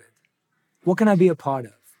help you with? What can I be a part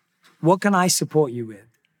of? What can I support you with?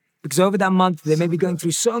 Because over that month, they may be going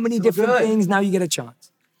through so many different things. Now you get a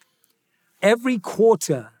chance. Every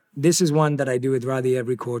quarter, this is one that I do with Radhi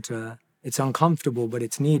every quarter. It's uncomfortable, but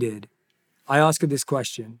it's needed. I ask her this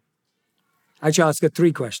question. Actually, I ask her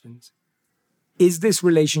 3 questions. Is this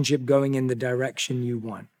relationship going in the direction you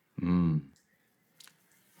want?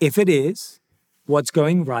 If it is, what's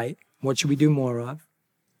going right? What should we do more of?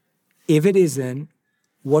 If it isn't,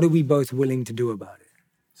 what are we both willing to do about it?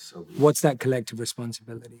 What's that collective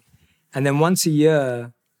responsibility? And then once a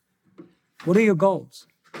year, what are your goals?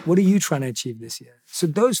 What are you trying to achieve this year? So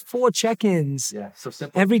those 4 check-ins, so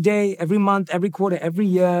simple. every day, every month, every quarter, every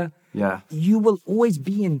year, you will always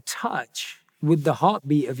be in touch with the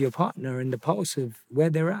heartbeat of your partner and the pulse of where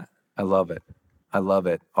they're at. I love it. I love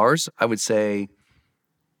it. Ours, I would say,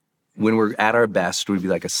 when we're at our best, would be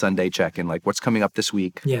like a Sunday check-in, like what's coming up this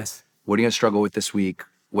week? Yes. What are you going to struggle with this week?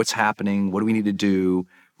 What's happening? What do we need to do?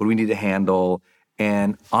 What do we need to handle?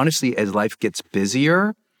 And honestly, as life gets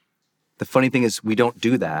busier, the funny thing is we don't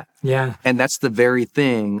do that. And that's the very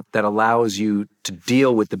thing that allows you to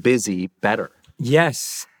deal with the busy better.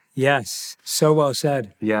 Yes. So well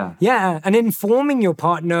said. Yeah. And informing your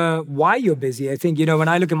partner why you're busy. I think, when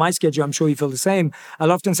I look at my schedule, I'm sure you feel the same.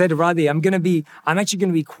 I'll often say to Radhi, I'm actually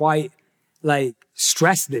going to be quite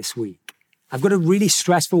stressed this week. I've got a really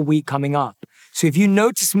stressful week coming up. So if you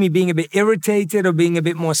notice me being a bit irritated or being a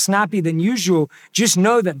bit more snappy than usual, just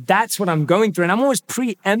know that that's what I'm going through. And I'm always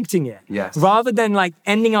preempting it. Rather than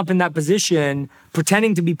ending up in that position,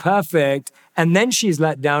 pretending to be perfect, and then she's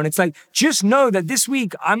let down. It's just know that this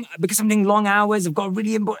week, because I'm doing long hours, I've got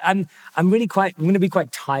really important, I'm going to be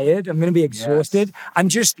quite tired. I'm going to be exhausted. I'm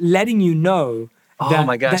just letting you know. Oh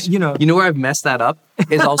my gosh. You know where I've messed that up?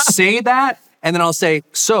 Is I'll say that, and then I'll say,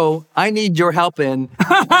 so I need your help in.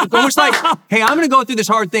 Almost like, hey, I'm going to go through this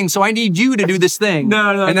hard thing, so I need you to do this thing.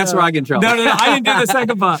 No. And that's where I get in trouble. No, I didn't do the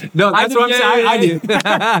second part. No, that's what I'm saying. I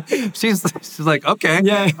did. She's like,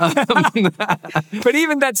 okay. But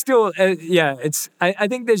even that's still, I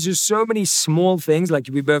think there's just so many small things like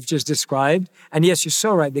we both just described. And yes, you're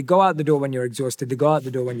so right. They go out the door when you're exhausted. They go out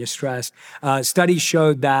the door when you're stressed. Studies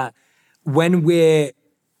showed that when we're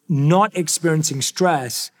not experiencing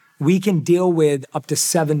stress, we can deal with up to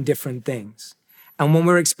 7 different things. And when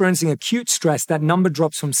we're experiencing acute stress, that number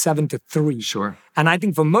drops from 7 to 3. Sure. And I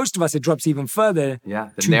think for most of us, it drops even further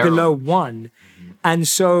to below 1. And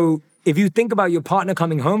so if you think about your partner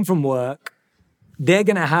coming home from work, they're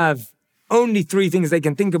going to have only 3 things they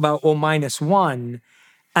can think about or minus 1.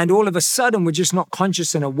 And all of a sudden, we're just not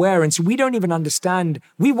conscious and aware. And so we don't even understand.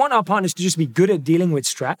 We want our partners to just be good at dealing with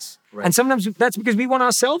stress. And sometimes that's because we want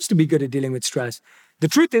ourselves to be good at dealing with stress. The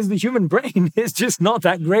truth is the human brain is just not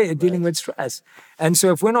that great at dealing with stress. And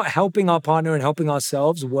so if we're not helping our partner and helping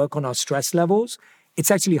ourselves work on our stress levels, it's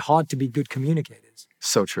actually hard to be good communicators.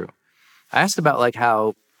 So true. I asked about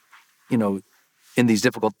how, in these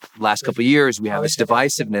difficult last couple of years, we have this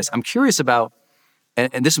divisiveness. I'm curious about,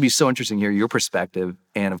 and this would be so interesting to hear your perspective.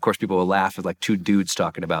 And of course, people will laugh at like two dudes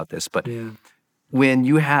talking about this. But when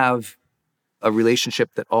you have a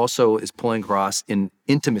relationship that also is pulling across in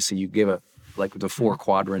intimacy, you give like the 4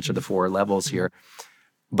 quadrants or the 4 levels here,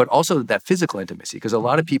 but also that physical intimacy, because a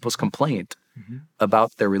lot of people's complaint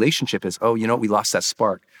about their relationship is, oh, you know what, we lost that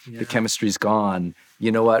spark. The chemistry's gone.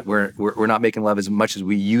 You know what, we're not making love as much as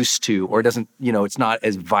we used to, or it doesn't, you know, it's not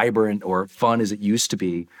as vibrant or fun as it used to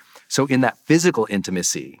be. So in that physical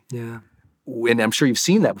intimacy, and I'm sure you've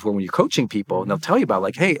seen that before when you're coaching people, and they'll tell you about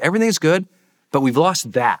like, hey, everything's good, but we've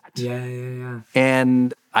lost that.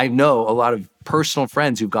 And I know a lot of personal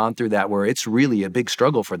friends who've gone through that where it's really a big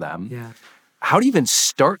struggle for them. How do you even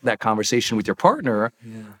start that conversation with your partner?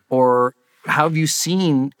 Or how have you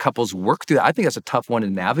seen couples work through that? I think that's a tough one to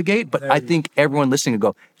navigate, but I think everyone listening would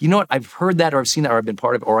go, you know what, I've heard that, or I've seen that, or I've been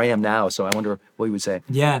part of it, or I am now. So I wonder what you would say.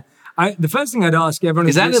 The first thing I'd ask everyone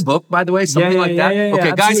is that in the book, by the way? Something like that?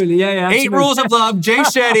 Okay, guys, 8 Rules of Love, Jay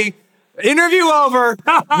Shetty, interview over.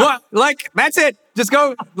 What? Like, that's it. Just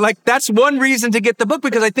go. Like, that's one reason to get the book,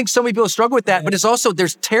 because I think so many people struggle with that, but it's also, they're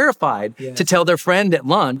terrified to tell their friend at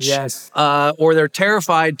lunch, or they're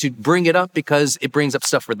terrified to bring it up because it brings up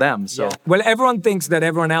stuff for them. So, well, everyone thinks that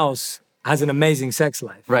everyone else has an amazing sex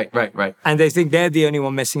life. Right. And they think they're the only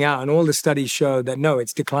one missing out. And all the studies show that no,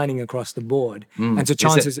 it's declining across the board. And so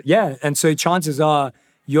chances are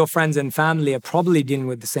your friends and family are probably dealing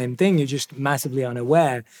with the same thing. You're just massively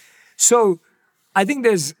unaware. So I think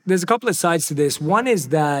there's a couple of sides to this. One is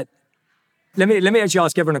that, let me actually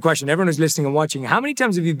ask everyone a question. Everyone who's listening and watching, how many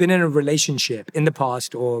times have you been in a relationship in the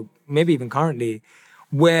past, or maybe even currently,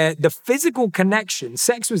 where the physical connection,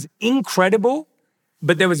 sex was incredible,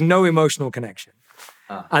 but there was no emotional connection?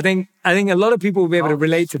 I think a lot of people will be able to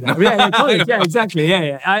relate to that. Exactly.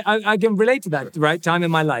 I can relate to that, right? Time in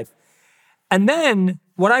my life. And then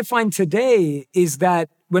what I find today is that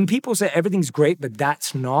when people say everything's great, but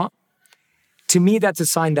that's not, to me, that's a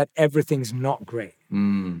sign that everything's not great.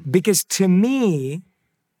 Because to me,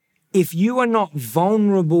 if you are not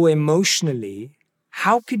vulnerable emotionally,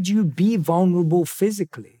 how could you be vulnerable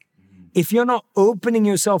physically? If you're not opening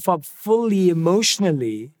yourself up fully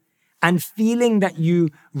emotionally and feeling that you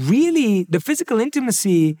really, the physical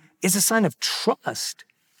intimacy is a sign of trust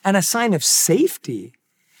and a sign of safety.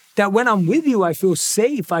 That when I'm with you, I feel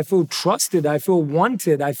safe, I feel trusted, I feel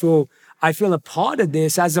wanted, I feel a part of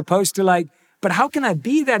this, as opposed to like, but how can I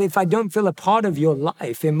be that if I don't feel a part of your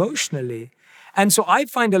life emotionally? And so I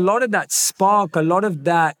find a lot of that spark, a lot of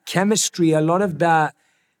that chemistry, a lot of that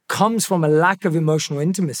comes from a lack of emotional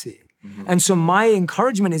intimacy. And so my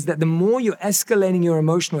encouragement is that the more you're escalating your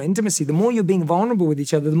emotional intimacy, the more you're being vulnerable with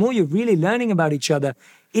each other, the more you're really learning about each other,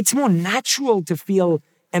 it's more natural to feel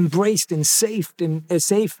embraced and safe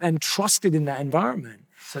and trusted in that environment.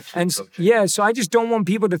 So I just don't want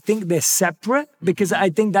people to think they're separate, because I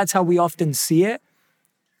think that's how we often see it.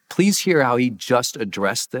 Please hear how he just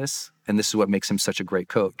addressed this, and this is what makes him such a great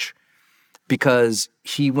coach, because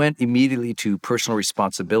he went immediately to personal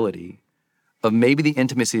responsibility of maybe the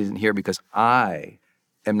intimacy isn't here because I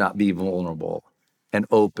am not being vulnerable and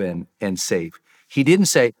open and safe. He didn't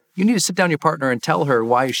say, you need to sit down with your partner and tell her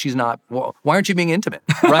why she's not, why aren't you being intimate,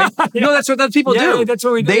 right? No, that's what people do. That's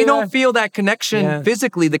what we do. They don't feel that connection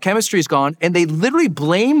physically, the chemistry is gone, and they literally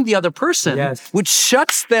blame the other person, which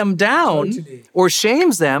shuts them down or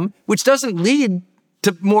shames them, which doesn't lead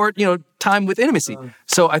to more, time with intimacy.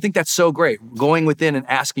 So I think that's so great. Going within and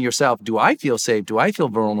asking yourself, do I feel safe? Do I feel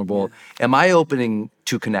vulnerable? Am I opening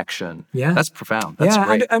to connection? That's profound. That's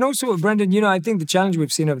great. And also, Brendan, I think the challenge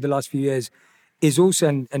we've seen over the last few years is also,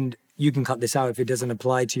 and you can cut this out if it doesn't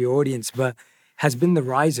apply to your audience, but has been the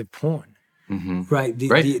rise of porn, right?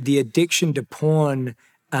 The addiction to porn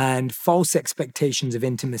and false expectations of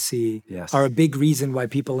intimacy are a big reason why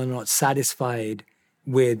people are not satisfied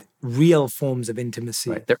with real forms of intimacy.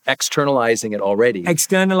 Right. They're externalizing it already.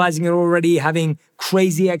 Having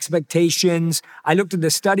crazy expectations. I looked at the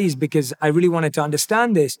studies because I really wanted to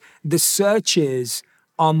understand this. The searches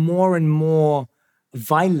are more and more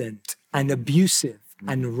violent and abusive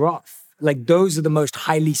and rough. Like, those are the most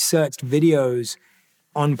highly searched videos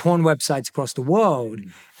on porn websites across the world.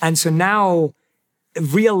 And so now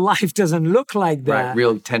real life doesn't look like that. Right,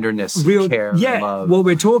 real tenderness, care, love. What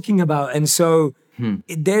we're talking about. And so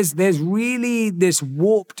there's really this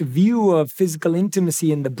warped view of physical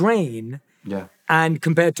intimacy in the brain. And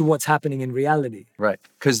compared to what's happening in reality. Right,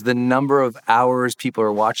 because the number of hours people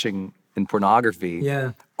are watching in pornography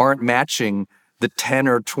aren't matching the 10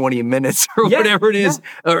 or 20 minutes or whatever it is,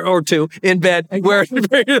 or two in bed, where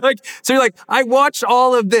you're like, I watched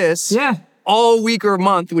all of this, all week or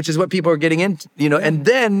month, which is what people are getting into, and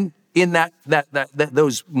then in that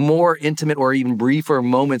those more intimate or even briefer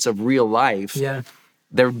moments of real life,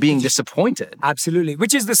 they're being disappointed. Absolutely.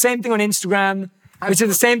 Which is the same thing on Instagram, which is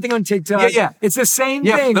the same thing on TikTok. Yeah. It's the same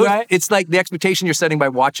thing, right? It's like the expectation you're setting by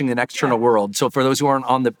watching an external world. So for those who aren't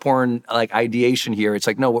on the porn like ideation here, it's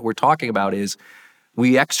like, no, what we're talking about is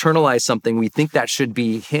we externalize something, we think that should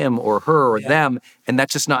be him or her or them, and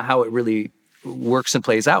that's just not how it really works and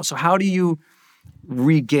plays out. So how do you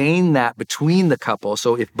regain that between the couple?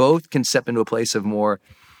 So if both can step into a place of more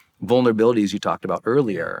vulnerability, as you talked about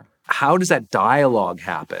earlier, how does that dialogue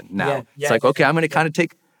happen now? It's like, okay, I'm going to kind of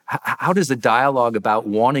take, how does the dialogue about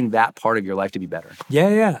wanting that part of your life to be better?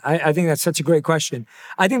 I think that's such a great question.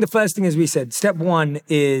 I think the first thing, as we said, step one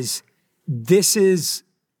is, this is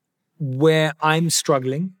where I'm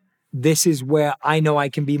struggling. This is where I know I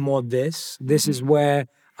can be more this. This is where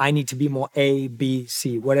I need to be more A, B,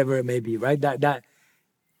 C, whatever it may be, right? That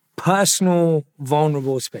personal,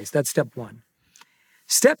 vulnerable space. That's step one.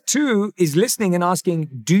 Step two is listening and asking,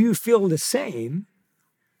 do you feel the same?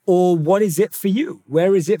 Or what is it for you?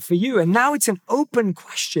 Where is it for you? And now it's an open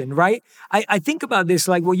question, right? I think about this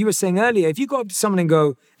like what you were saying earlier. If you go up to someone and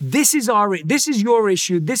go, this is your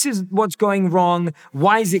issue. This is what's going wrong.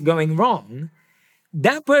 Why is it going wrong?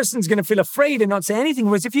 That person's going to feel afraid and not say anything.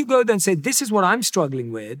 Whereas if you go there and say, this is what I'm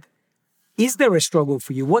struggling with. Is there a struggle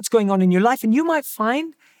for you? What's going on in your life? And you might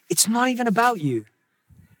find it's not even about you.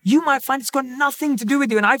 You might find it's got nothing to do with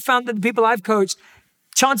you. And I've found that the people I've coached,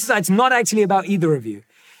 chances are it's not actually about either of you.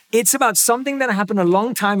 It's about something that happened a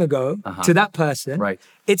long time ago to that person. Right.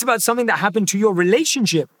 It's about something that happened to your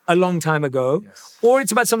relationship a long time ago. Yes. Or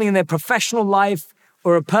it's about something in their professional life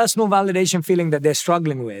or a personal validation feeling that they're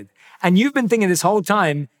struggling with. And you've been thinking this whole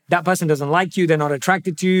time, that person doesn't like you, they're not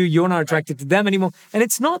attracted to you, you're not attracted to them anymore. And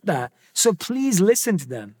it's not that. So please listen to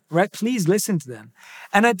them, right? Please listen to them.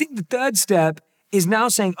 And I think the third step is now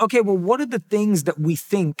saying, okay, well, what are the things that we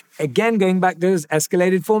think, again, going back to those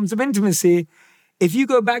escalated forms of intimacy, if you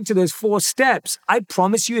go back to those 4 steps, I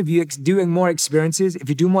promise you, if you're doing more experiences, if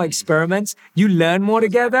you do more experiments, you learn more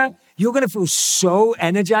together, you're going to feel so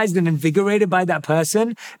energized and invigorated by that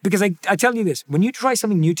person. Because I tell you this, when you try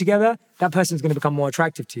something new together, that person's going to become more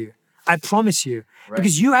attractive to you. I promise you. Right.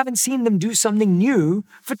 Because you haven't seen them do something new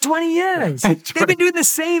for 20 years. They've been doing the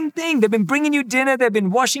same thing. They've been bringing you dinner. They've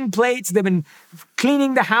been washing plates. They've been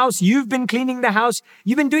cleaning the house. You've been cleaning the house.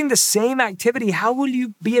 You've been doing the same activity. How will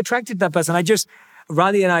you be attracted to that person?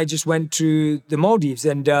 Radhi and I just went to the Maldives,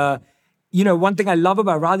 and one thing I love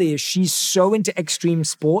about Radhi is she's so into extreme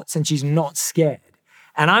sports and she's not scared.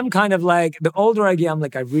 And I'm kind of like, the older I get, I'm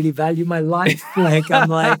like, I really value my life.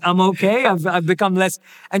 I'm okay. I've become less.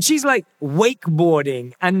 And she's like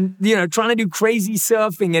wakeboarding and, trying to do crazy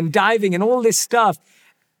surfing and diving and all this stuff.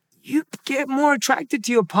 You get more attracted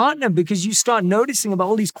to your partner because you start noticing about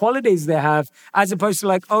all these qualities they have, as opposed to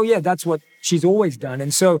like, oh yeah, that's what she's always done.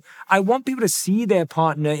 And so I want people to see their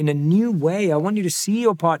partner in a new way. I want you to see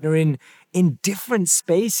your partner in different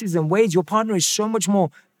spaces and ways. Your partner is so much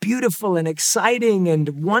more beautiful and exciting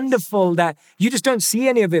and wonderful that you just don't see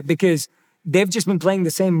any of it because they've just been playing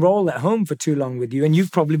the same role at home for too long with you. And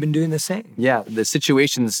you've probably been doing the same. Yeah, the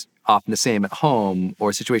situation's often the same at home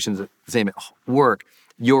or situations the same at work.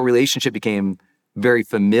 Your relationship became very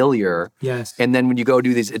familiar. Yes. And then when you go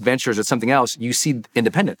do these adventures or something else, you see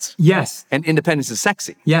independence. Yes. And independence is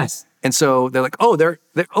sexy. Yes. And so they're like, oh, they're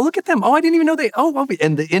look at them. Oh, I didn't even know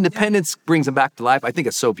and the independence brings them back to life. I think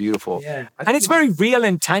it's so beautiful. Yeah. And it's very real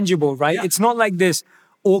and tangible, right? Yeah. It's not like this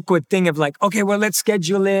awkward thing of like, okay, well, let's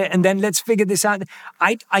schedule it and then let's figure this out.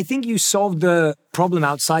 I think you solved the problem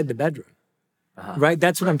outside the bedroom. Right?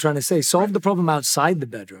 That's what I'm trying to say. Solve the problem outside the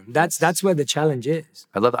bedroom. That's where the challenge is.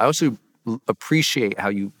 I love that. I also appreciate how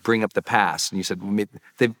you bring up the past. And you said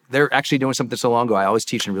they're actually doing something so long ago. I always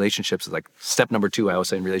teach in relationships, like step number 2, I always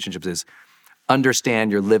say in relationships is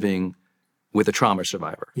understand you're living with a trauma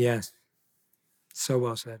survivor. Yes. So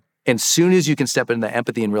well said. And soon as you can step into the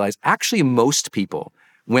empathy and realize actually most people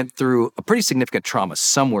went through a pretty significant trauma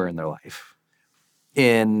somewhere in their life.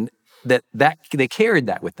 That they carried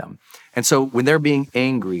that with them. And so when they're being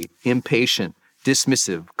angry, impatient,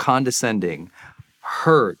 dismissive, condescending,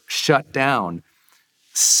 hurt, shut down,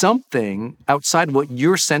 something outside of what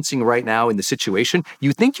you're sensing right now in the situation,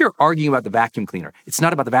 you think you're arguing about the vacuum cleaner. It's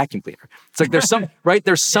not about the vacuum cleaner. It's like there's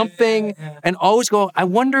there's something, and always go, I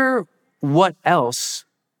wonder what else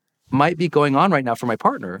might be going on right now for my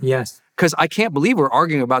partner. Yes. Because I can't believe we're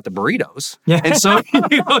arguing about the burritos. Yeah. And so,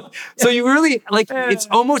 so you really,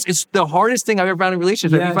 it's the hardest thing I've ever found in a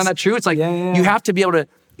relationship. Yes. You find that true? It's like, you have to be able to,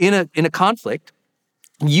 in a conflict,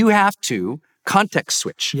 you have to context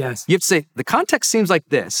switch. Yes. You have to say, the context seems like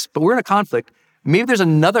this, but we're in a conflict. Maybe there's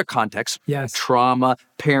another context. Yes. Trauma,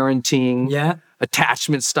 parenting, Yeah.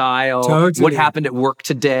 attachment style, Totally. what happened at work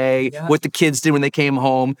today, Yeah. what the kids did when they came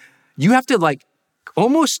home. You have to like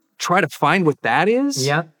almost try to find what that is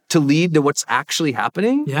Yeah. to lead to what's actually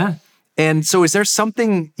happening. Yeah. And so is there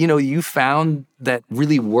something, you found that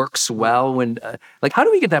really works well when, like, how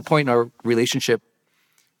do we get that point in our relationship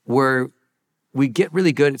where we get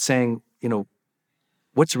really good at saying,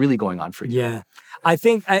 what's really going on for you? Yeah. I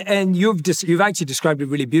think, and you've actually described it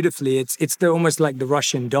really beautifully. It's almost like the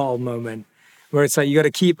Russian doll moment, where it's like you got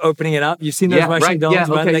to keep opening it up. You've seen those Russian dolls, yeah,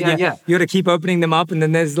 right? okay, Like, yeah. You got to keep opening them up, and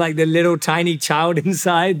then there's like the little tiny child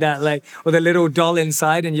inside that, like, or the little doll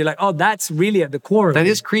inside, and you're like, oh, that's really at the core of it. That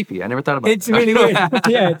is creepy. I never thought about it. It's really weird.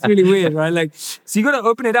 Yeah, it's really weird, right? Like, so you got to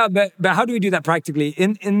open it up. But how do we do that practically?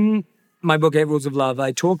 In my book, 8 Rules of Love,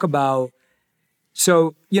 I talk about.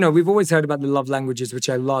 So we've always heard about the love languages, which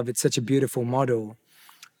I love. It's such a beautiful model.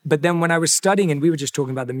 But then when I was studying, and we were just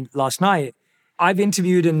talking about them last night, I've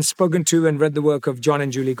interviewed and spoken to and read the work of John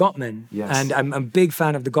and Julie Gottman. Yes. And I'm a big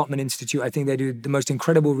fan of the Gottman Institute. I think they do the most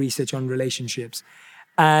incredible research on relationships.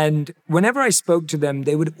 And whenever I spoke to them,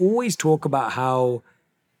 they would always talk about how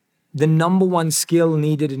the number one skill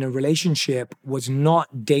needed in a relationship was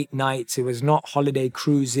not date nights. It was not holiday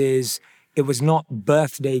cruises. It was not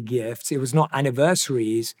birthday gifts. It was not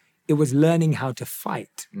anniversaries. It was learning how to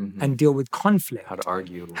fight and deal with conflict. How to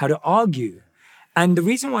argue. How to argue. And the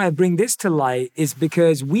reason why I bring this to light is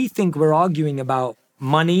because we think we're arguing about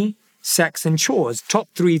money, sex, and chores. Top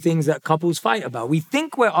 3 things that couples fight about. We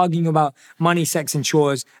think we're arguing about money, sex, and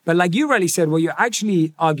chores. But like you rightly said, what you're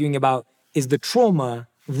actually arguing about is the trauma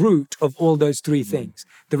root of all those 3 things.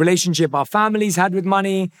 The relationship our families had with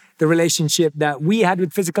money, the relationship that we had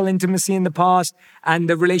with physical intimacy in the past, and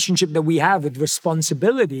the relationship that we have with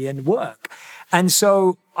responsibility and work. And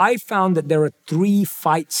so I found that there are 3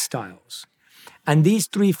 fight styles. And these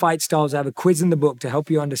 3 fight styles, I have a quiz in the book to help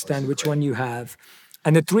you understand which one you have.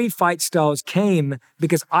 And the 3 fight styles came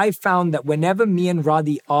because I found that whenever me and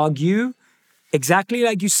Radhi argue, exactly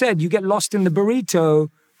like you said, you get lost in the burrito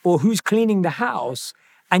or who's cleaning the house,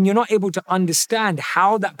 and you're not able to understand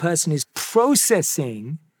how that person is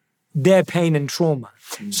processing their pain and trauma.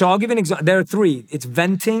 So I'll give you an example. There are 3. It's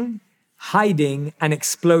venting, hiding, and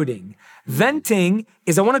exploding. Venting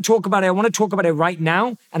is I want to talk about it right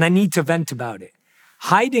now, and I need to vent about it.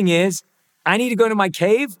 Hiding is I need to go to my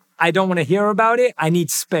cave. I don't want to hear about it. I need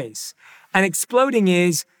space. And exploding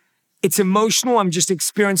is it's emotional. I'm just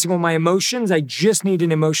experiencing all my emotions. I just need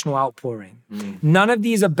an emotional outpouring. None of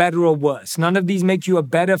these are better or worse. None of these make you a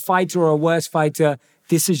better fighter or a worse fighter.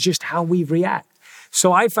 This is just how we react.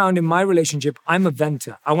 So I found in my relationship, I'm a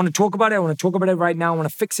venter. I want to talk about it. I want to talk about it right now. I want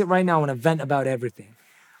to fix it right now. I want to vent about everything.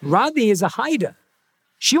 Radhi is a hider.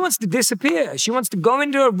 She wants to disappear. She wants to go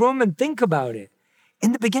into a room and think about it.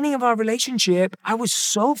 In the beginning of our relationship, I was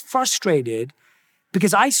so frustrated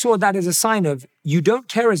because I saw that as a sign of you don't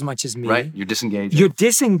care as much as me. Right, you're disengaging. You're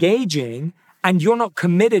disengaging and you're not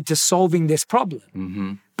committed to solving this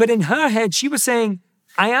problem. But in her head, she was saying,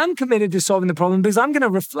 I am committed to solving the problem because I'm going to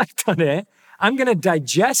reflect on it. I'm going to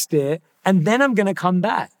digest it, and then I'm going to come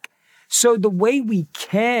back. So the way we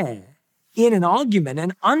care in an argument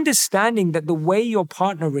and understanding that the way your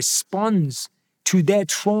partner responds to their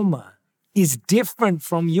trauma is different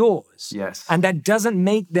from yours. Yes. And that doesn't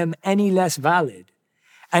make them any less valid.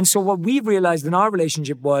 And so what we realized in our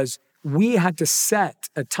relationship was we had to set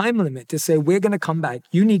a time limit to say, we're going to come back.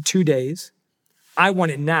 You need 2 days. I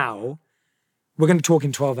want it now. We're going to talk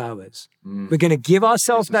in 12 hours. We're going to give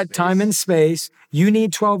ourselves that time and space. You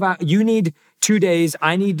need 12 hours. You need 2 days.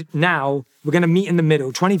 I need now. We're going to meet in the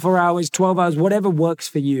middle, 24 hours, 12 hours, whatever works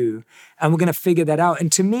for you. And we're going to figure that out.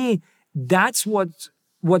 And to me, that's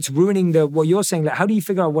what's ruining what you're saying. Like, how do you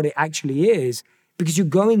figure out what it actually is? Because you're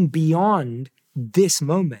going beyond this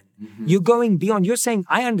moment. You're going beyond. You're saying,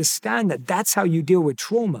 I understand that that's how you deal with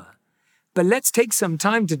trauma. But let's take some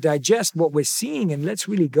time to digest what we're seeing and let's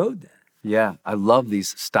really go there. Yeah, I love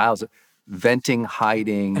these styles of venting,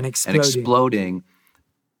 hiding, and exploding.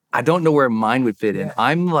 I don't know where mine would fit in.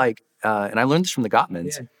 I'm like, and I learned this from the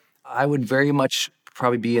Gottmans, I would very much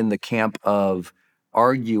probably be in the camp of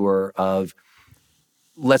arguer of,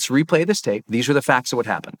 let's replay this tape. These are the facts of what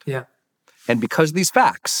happened. Yeah. And because of these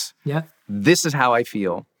facts, this is how I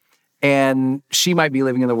feel. And she might be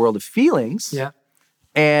living in the world of feelings. Yeah.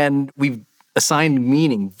 And we've assigned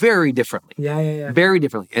meaning very differently. Very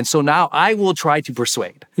differently. And so now I will try to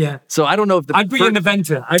persuade. Yeah. So I don't know if I'd bring in the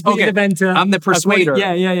venter. I'm the persuader.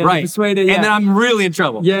 Yeah. Right. The persuader, And then I'm really in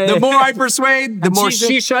trouble. The more I persuade, the more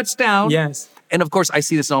she shuts down. Yes. And of course, I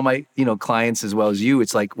see this in all my, clients as well as you.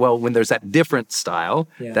 It's like, well, when there's that different style,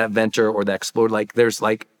 that venture or that explore, there's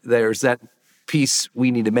that piece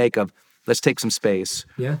we need to make of, let's take some space.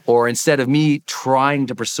 Yeah. Or instead of me trying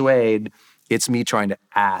to persuade, it's me trying to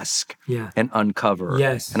ask and uncover.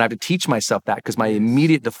 Yes. And I have to teach myself that, because my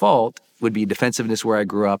immediate default would be defensiveness where I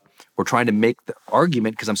grew up, or trying to make the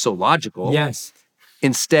argument because I'm so logical. Yes.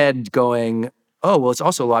 Instead going, oh, well, it's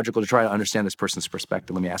also logical to try to understand this person's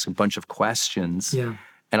perspective. Let me ask a bunch of questions. Yeah.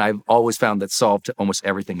 And I've always found that solve to almost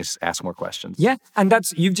everything is ask more questions. Yeah. And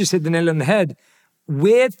you've just hit the nail on the head.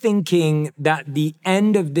 We're thinking that the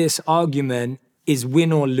end of this argument is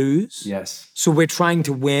win or lose. Yes. So we're trying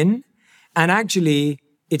to win. And actually,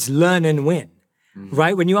 it's learn and win,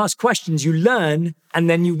 right? When you ask questions, you learn and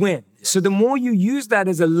then you win. So the more you use that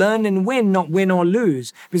as a learn and win, not win or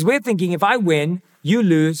lose. Because we're thinking, if I win, you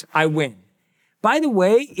lose, I win. By the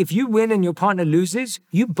way, if you win and your partner loses,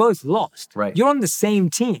 you both lost. Right. You're on the same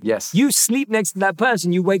team. Yes. You sleep next to that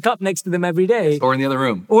person. You wake up next to them every day. Or in the other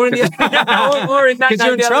room. Or in the or in that because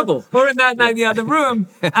you're in trouble. Or in that night in the other room.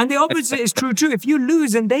 And the opposite is true too. If you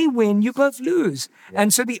lose and they win, you both lose. Yeah.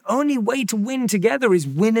 And so the only way to win together is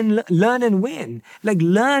win and learn and win. Like,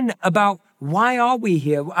 learn about why are we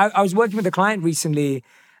here. I was working with a client recently,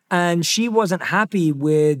 and she wasn't happy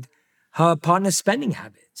with her partner's spending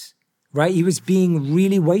habits. Right? He was being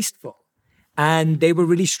really wasteful, and they were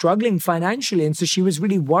really struggling financially. And so she was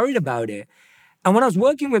really worried about it. And when I was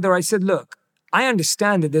working with her, I said, look, I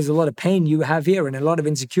understand that there's a lot of pain you have here and a lot of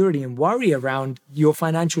insecurity and worry around your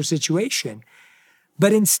financial situation.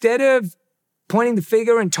 But instead of pointing the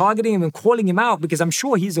finger and targeting him and calling him out, because I'm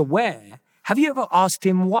sure he's aware, have you ever asked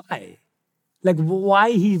him why? Like,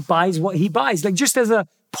 why he buys what he buys? Like, just as a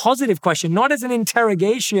positive question, not as an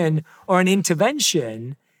interrogation or an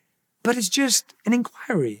intervention, but it's just an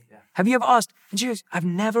inquiry. Yeah. Have you ever asked? And she goes, I've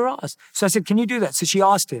never asked. So I said, can you do that? So she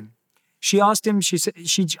asked him. She asked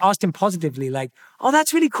him positively, like, oh,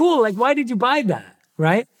 that's really cool. Like, why did you buy that?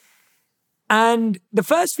 Right? And the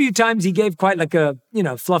first few times he gave quite like a,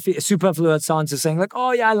 fluffy, superfluous answer saying like,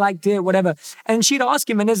 oh yeah, I liked it, whatever. And she'd ask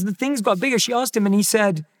him, and as the things got bigger, she asked him, and he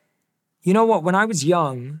said, you know what? When I was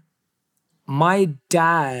young, my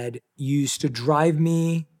dad used to drive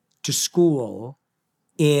me to school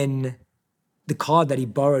in the car that he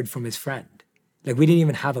borrowed from his friend. Like, we didn't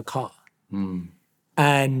even have a car.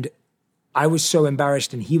 And I was so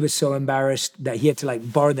embarrassed, and he was so embarrassed that he had to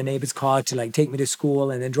borrow the neighbor's car to take me to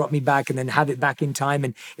school and then drop me back and then have it back in time.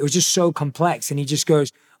 And it was just so complex. And he just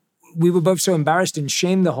goes, we were both so embarrassed and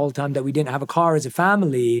shamed the whole time that we didn't have a car as a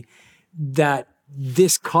family, that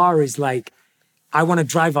this car is I want to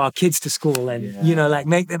drive our kids to school and,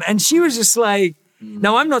 make them. And she was just like,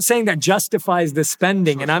 now, I'm not saying that justifies the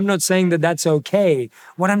spending, and I'm not saying that that's okay.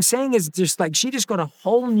 What I'm saying is just she just got a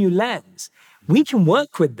whole new lens. We can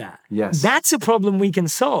work with that. Yes. That's a problem we can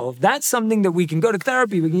solve. That's something that we can go to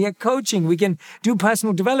therapy, we can get coaching, we can do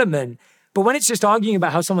personal development. But when it's just arguing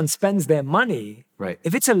about how someone spends their money, right?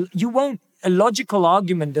 If it's a logical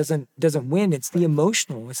argument doesn't win. It's the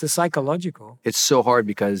emotional, it's the psychological. It's so hard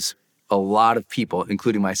because a lot of people,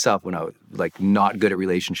 including myself, when I was not good at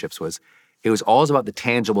relationships, it was always about the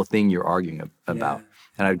tangible thing you're arguing about. Yeah.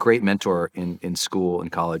 And I had a great mentor in school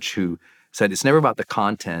and college who said, it's never about the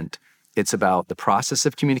content, it's about the process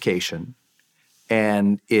of communication,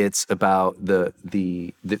 and it's about the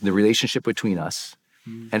relationship between us,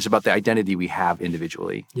 and it's about the identity we have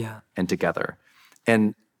individually and together.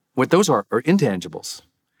 And what those are intangibles,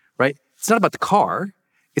 right? It's not about the car,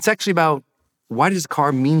 it's actually about, why does the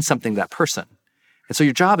car mean something to that person? And so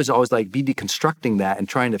your job is always be deconstructing that and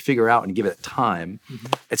trying to figure out and give it time.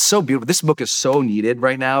 Mm-hmm. It's so beautiful. This book is so needed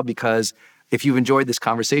right now, because if you've enjoyed this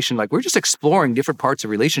conversation, we're just exploring different parts of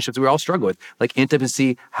relationships we all struggle with, like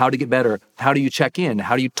intimacy, how to get better, how do you check in,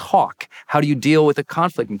 how do you talk, how do you deal with a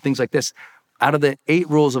conflict and things like this. Out of the 8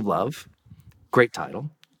 Rules of Love, great title,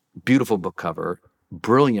 beautiful book cover,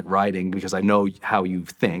 brilliant writing, because I know how you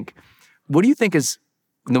think. What do you think is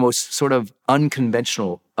the most sort of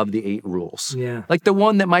unconventional of the 8 rules? Yeah. The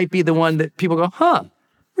one that might be the one that people go, huh,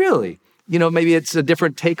 really? Maybe it's a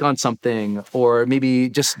different take on something, or maybe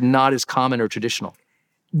just not as common or traditional.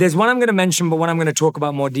 There's one I'm going to mention, but one I'm going to talk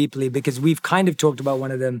about more deeply, because we've kind of talked about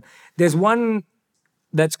one of them. There's one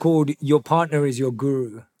that's called Your Partner is Your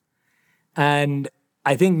Guru. And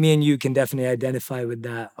I think me and you can definitely identify with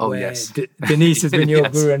that. Oh, yes. Denise has been your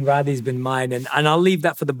yes. guru and Radhi's been mine. And I'll leave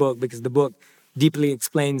that for the book, because the book deeply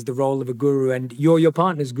explains the role of a guru, and you're your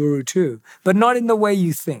partner's guru too, but not in the way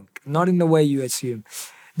you think, not in the way you assume.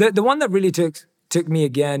 The one that really took me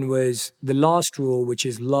again was the last rule, which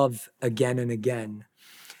is love again and again.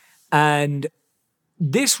 And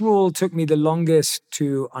this rule took me the longest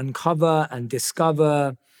to uncover and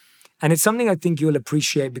discover. And it's something I think you'll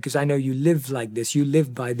appreciate because I know you live like this. You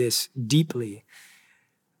live by this deeply.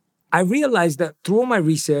 I realized that through all my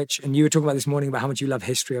research, and you were talking about this morning about how much you love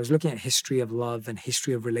history. I was looking at history of love and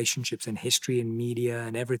history of relationships and history in media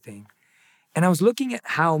and everything. And I was looking at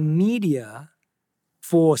how media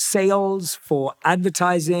for sales, for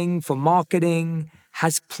advertising, for marketing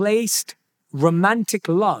has placed romantic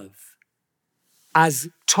love as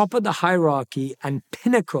top of the hierarchy and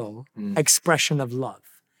pinnacle expression of love.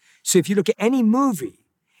 So if you look at any movie,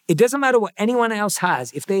 it doesn't matter what anyone else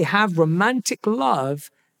has. If they have romantic love,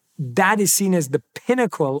 that is seen as the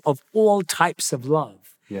pinnacle of all types of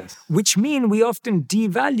love. Yes. Which mean we often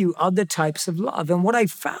devalue other types of love. And what I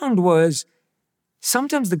found was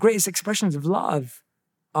sometimes the greatest expressions of love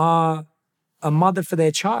are a mother for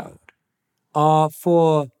their child, are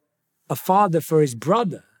for a father for his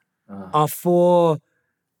brother, are for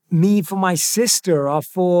me for my sister, are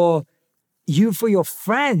for you for your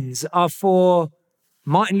friends, are for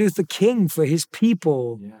Martin Luther King for his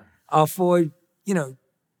people, are for,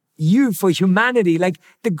 you for humanity. Like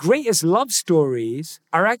the greatest love stories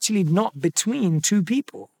are actually not between two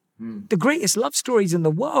people. The greatest love stories in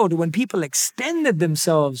the world are when people extended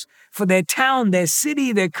themselves for their town, their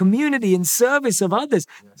city, their community in service of others.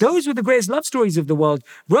 Yes. Those were the greatest love stories of the world.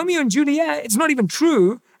 Romeo and Juliet, it's not even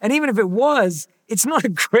true. And even if it was, it's not a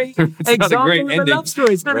great example of a love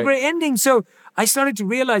story. It's not a great ending. So I started to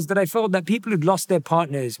realize that I felt that people who'd lost their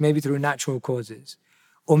partners, maybe through natural causes,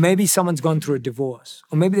 or maybe someone's gone through a divorce,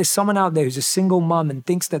 or maybe there's someone out there who's a single mom and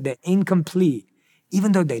thinks that they're incomplete,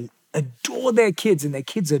 even though they adore their kids and their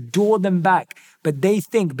kids adore them back. But they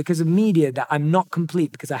think because of media that I'm not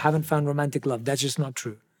complete because I haven't found romantic love. That's just not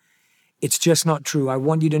true. It's just not true. I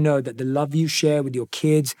want you to know that the love you share with your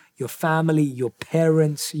kids, your family, your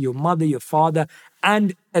parents, your mother, your father,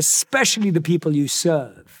 and especially the people you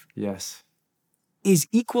serve. Yes. Is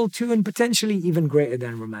equal to and potentially even greater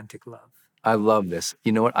than romantic love. I love this.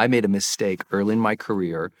 You know what? I made a mistake early in my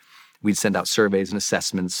career. We'd send out surveys and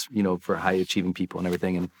assessments, for high achieving people and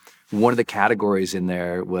everything. And one of the categories in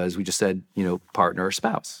there was we just said, partner or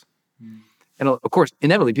spouse. And of course,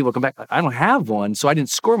 inevitably people come back, I don't have one, so I didn't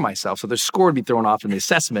score myself. So their score would be thrown off in the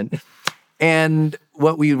assessment. And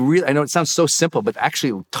what we really, I know it sounds so simple, but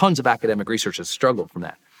actually tons of academic research has struggled from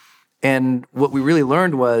that. And what we really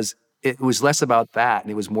learned was it was less about that.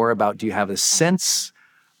 And it was more about, do you have a sense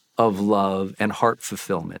of love and heart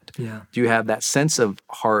fulfillment? Yeah. Do you have that sense of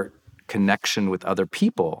heart connection with other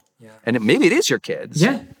people? Yeah. And maybe it is your kids.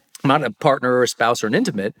 Yeah. Not a partner or a spouse or an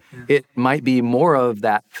intimate. Yeah. It might be more of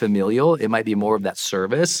that familial. It might be more of that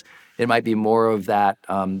service. It might be more of that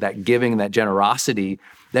that giving, that generosity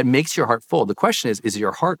that makes your heart full. The question is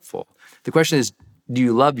your heart full? The question is, do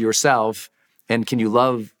you love yourself, and can you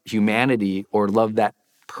love humanity or love that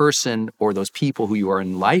person or those people who you are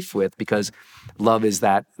in life with? Because love is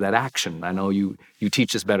that action. I know you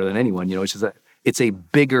teach this better than anyone. It's a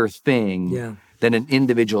bigger thing than an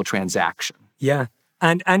individual transaction. Yeah.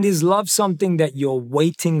 And is love something that you're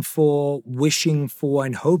waiting for, wishing for,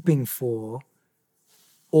 and hoping for,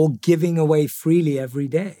 or giving away freely every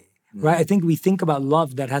day? Right? I think we think about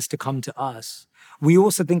love that has to come to us. We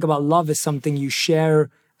also think about love as something you share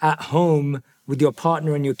at home with your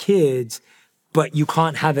partner and your kids, but you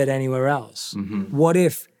can't have it anywhere else. What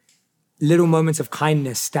if little moments of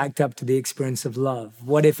kindness stacked up to the experience of love?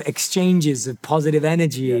 What if exchanges of positive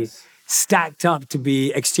energy stacked up to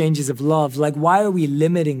be exchanges of love? Like, why are we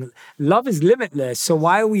limiting? Love is limitless. So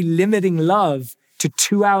why are we limiting love to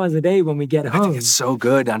 2 hours a day when we get home? I think it's so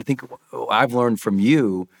good. And I think what I've learned from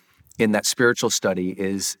you in that spiritual study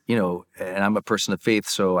is, and I'm a person of faith,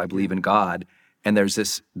 so I believe in God. And there's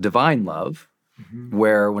this divine love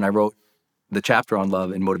where when I wrote the chapter on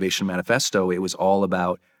love in Motivation Manifesto, it was all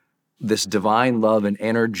about this divine love and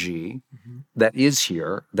energy that is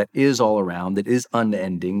here, that is all around, that is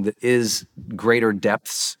unending, that is greater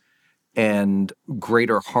depths and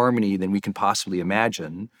greater harmony than we can possibly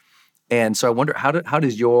imagine. And so I wonder, how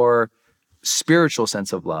does your spiritual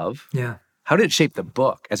sense of love, how did it shape the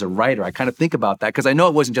book as a writer? I kind of think about that because I know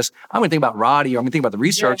it wasn't just, I'm going to think about Roddy or I'm going to think about the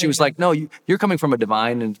research. It was like, no, you're coming from a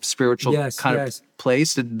divine and spiritual kind of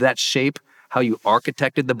place. Did that shape how you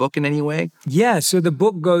architected the book in any way? Yeah, so the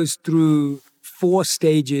book goes through 4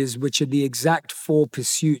 stages, which are the exact 4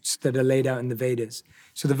 pursuits that are laid out in the Vedas.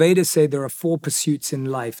 So the Vedas say there are 4 pursuits in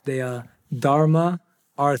life. They are dharma,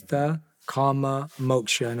 artha, karma,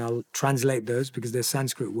 moksha, and I'll translate those because they're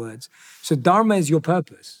Sanskrit words. So dharma is your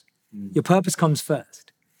purpose. Your purpose comes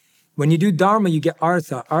first. When you do dharma, you get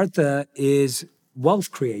artha. Artha is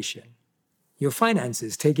wealth creation, your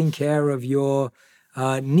finances, taking care of your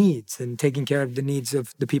needs and taking care of the needs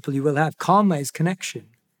of the people you will have. Karma is connection.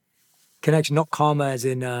 Connection, not karma as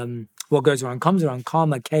in what goes around comes around.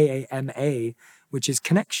 Karma, K-A-M-A, which is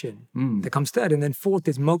connection. That comes third. And then fourth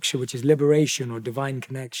is moksha, which is liberation or divine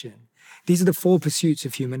connection. These are the 4 pursuits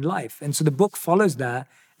of human life. And so the book follows that,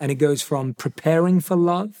 and it goes from preparing for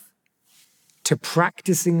love to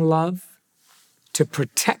practicing love to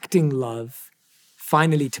protecting love,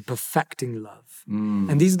 finally to perfecting love.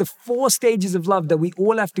 And these are the 4 stages of love that we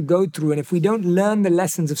all have to go through. And if we don't learn the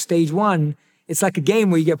lessons of stage 1, it's like a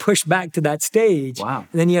game where you get pushed back to that stage. Wow.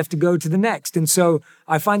 And then you have to go to the next. And so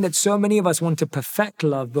I find that so many of us want to perfect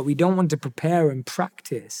love, but we don't want to prepare and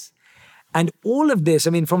practice. And all of this, I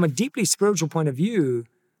mean, from a deeply spiritual point of view,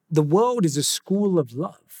 the world is a school of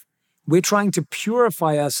love. We're trying to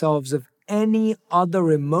purify ourselves of any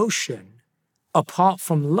other emotion apart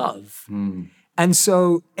from love. And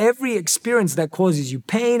so every experience that causes you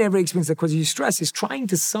pain, every experience that causes you stress is trying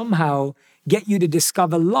to somehow get you to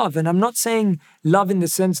discover love. And I'm not saying love in the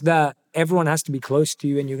sense that everyone has to be close to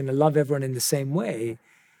you and you're going to love everyone in the same way.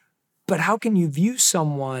 But how can you view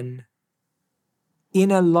someone in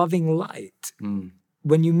a loving light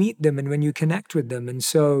when you meet them and when you connect with them? And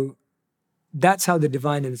so that's how the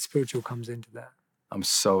divine and the spiritual comes into that. I'm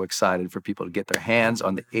so excited for people to get their hands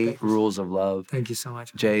on the 8 rules of love. Thank you so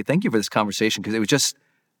much. Jay, thank you for this conversation, because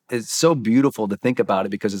it's so beautiful to think about it,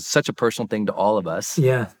 because it's such a personal thing to all of us.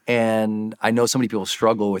 Yeah. And I know so many people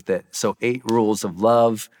struggle with it. So 8 rules of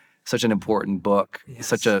love, such an important book,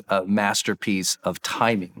 such a masterpiece of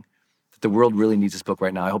timing. The world really needs this book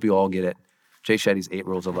right now. I hope you all get it. Jay Shetty's 8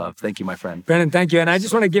 Rules of Love. Thank you, my friend. Brendan, thank you. And I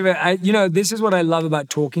just want to give it, this is what I love about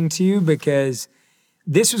talking to you, because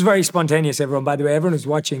this was very spontaneous, everyone. By the way, everyone who's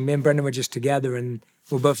watching, me and Brendan were just together and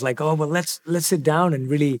we're both like, oh, well, let's sit down and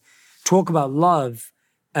really talk about love.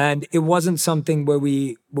 And it wasn't something where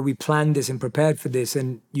we planned this and prepared for this.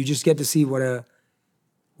 And you just get to see what a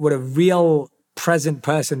real present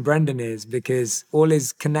person Brendan is, because all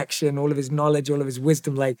his connection, all of his knowledge, all of his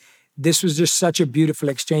wisdom, like, this was just such a beautiful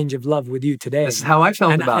exchange of love with you today. That's how I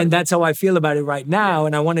felt about it. And that's how I feel about it right now.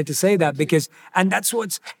 And I wanted to say that because, and that's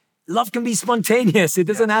love can be spontaneous. It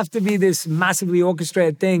doesn't have to be this massively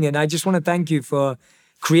orchestrated thing. And I just want to thank you for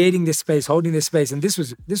creating this space, holding this space. And this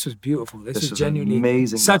was beautiful. This was genuinely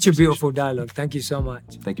amazing. Such a beautiful dialogue. Thank you so much.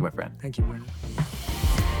 Thank you, my friend. Thank you, Brendan.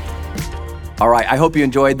 All right, I hope you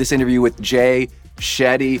enjoyed this interview with Jay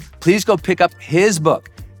Shetty. Please go pick up his book,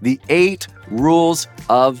 The 8 Rules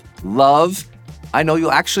of Love. I know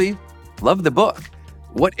you'll actually love the book.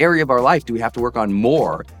 What area of our life do we have to work on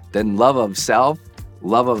more than love of self,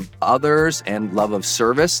 love of others, and love of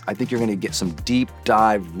service? I think you're going to get some deep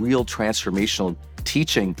dive, real transformational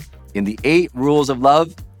teaching in The 8 Rules of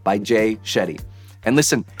Love by Jay Shetty. And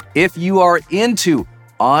listen, if you are into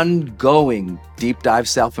ongoing deep dive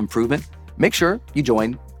self-improvement, make sure you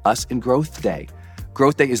join us in Growth Day.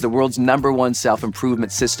 Growth Day is the world's #1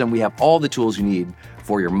 self-improvement system. We have all the tools you need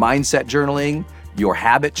for your mindset journaling, your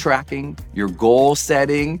habit tracking, your goal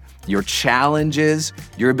setting, your challenges,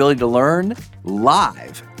 your ability to learn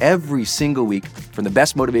live every single week from the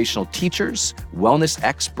best motivational teachers, wellness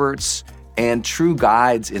experts, and true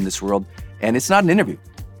guides in this world. And it's not an interview.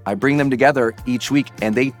 I bring them together each week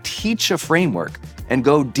and they teach a framework and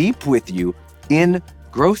go deep with you in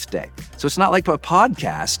Growth Day. So it's not like a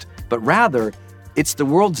podcast, but rather it's the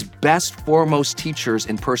world's best, foremost teachers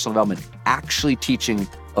in personal development actually teaching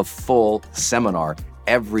a full seminar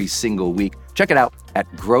every single week. Check it out at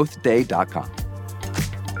growthday.com.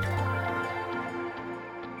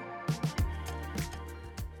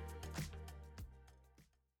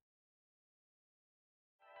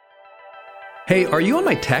 Hey, are you on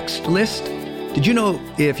my text list? Did you know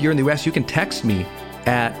if you're in the US, you can text me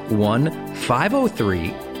at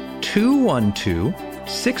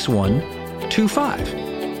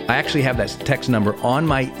 1-503-212-6125. I actually have that text number on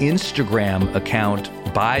my Instagram account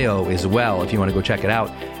bio as well, if you want to go check it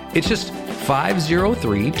out. It's just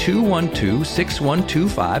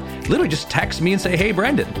 503-212-6125. Literally just text me and say, hey,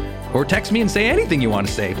 Brendan. Or text me and say anything you want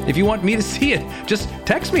to say. If you want me to see it, just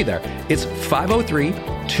text me there. It's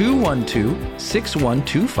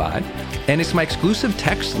 503-212-6125. And it's my exclusive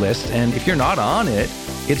text list. And if you're not on it,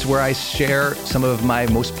 it's where I share some of my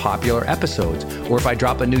most popular episodes. Or if I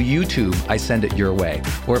drop a new YouTube, I send it your way.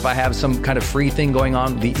 Or if I have some kind of free thing going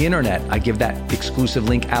on the internet, I give that exclusive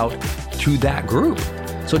link out to that group.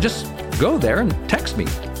 So just go there and text me,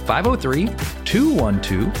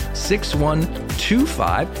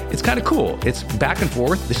 503-212-6125. It's kind of cool. It's back and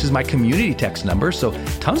forth. This is my community text number. So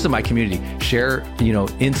tons of my community share,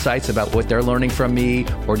 insights about what they're learning from me,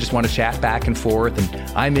 or just want to chat back and forth.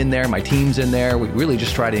 And I'm in there, my team's in there. We really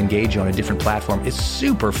just try to engage you on a different platform. It's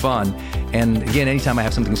super fun. And again, anytime I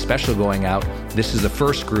have something special going out, this is the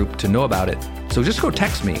first group to know about it. So just go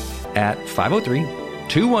text me at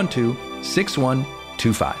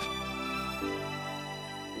 503-212-6125.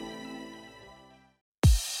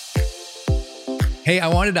 Hey, I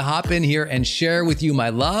wanted to hop in here and share with you my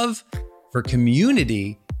love for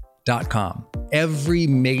community.com. Every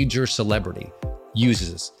major celebrity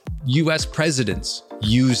uses this. US presidents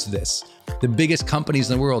use this. The biggest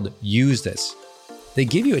companies in the world use this. They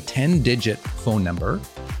give you a 10-digit phone number,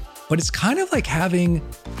 but it's kind of like having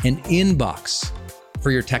an inbox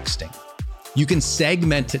for your texting. You can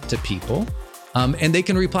segment it to people, and they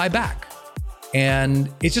can reply back. And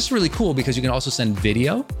it's just really cool because you can also send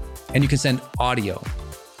video and you can send audio.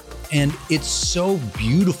 And it's so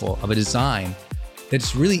beautiful of a design that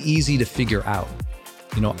it's really easy to figure out.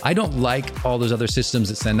 I don't like all those other systems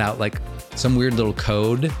that send out like some weird little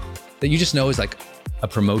code that you just know is like a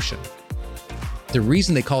promotion. The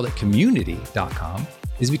reason they called it community.com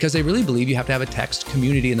is because they really believe you have to have a text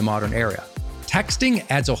community in the modern era. Texting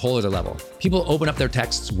adds a whole other level. People open up their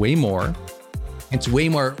texts way more. It's way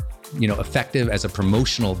more, effective as a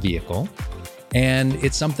promotional vehicle. And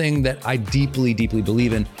it's something that I deeply, deeply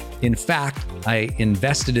believe in. In fact, I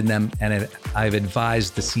invested in them and I've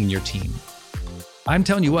advised the senior team. I'm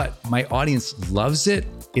telling you what, my audience loves it.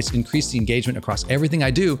 It's increased the engagement across everything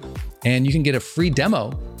I do. And you can get a free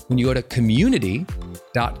demo when you go to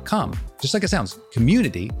community.com. Just like it sounds,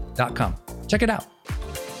 community.com. Check it out.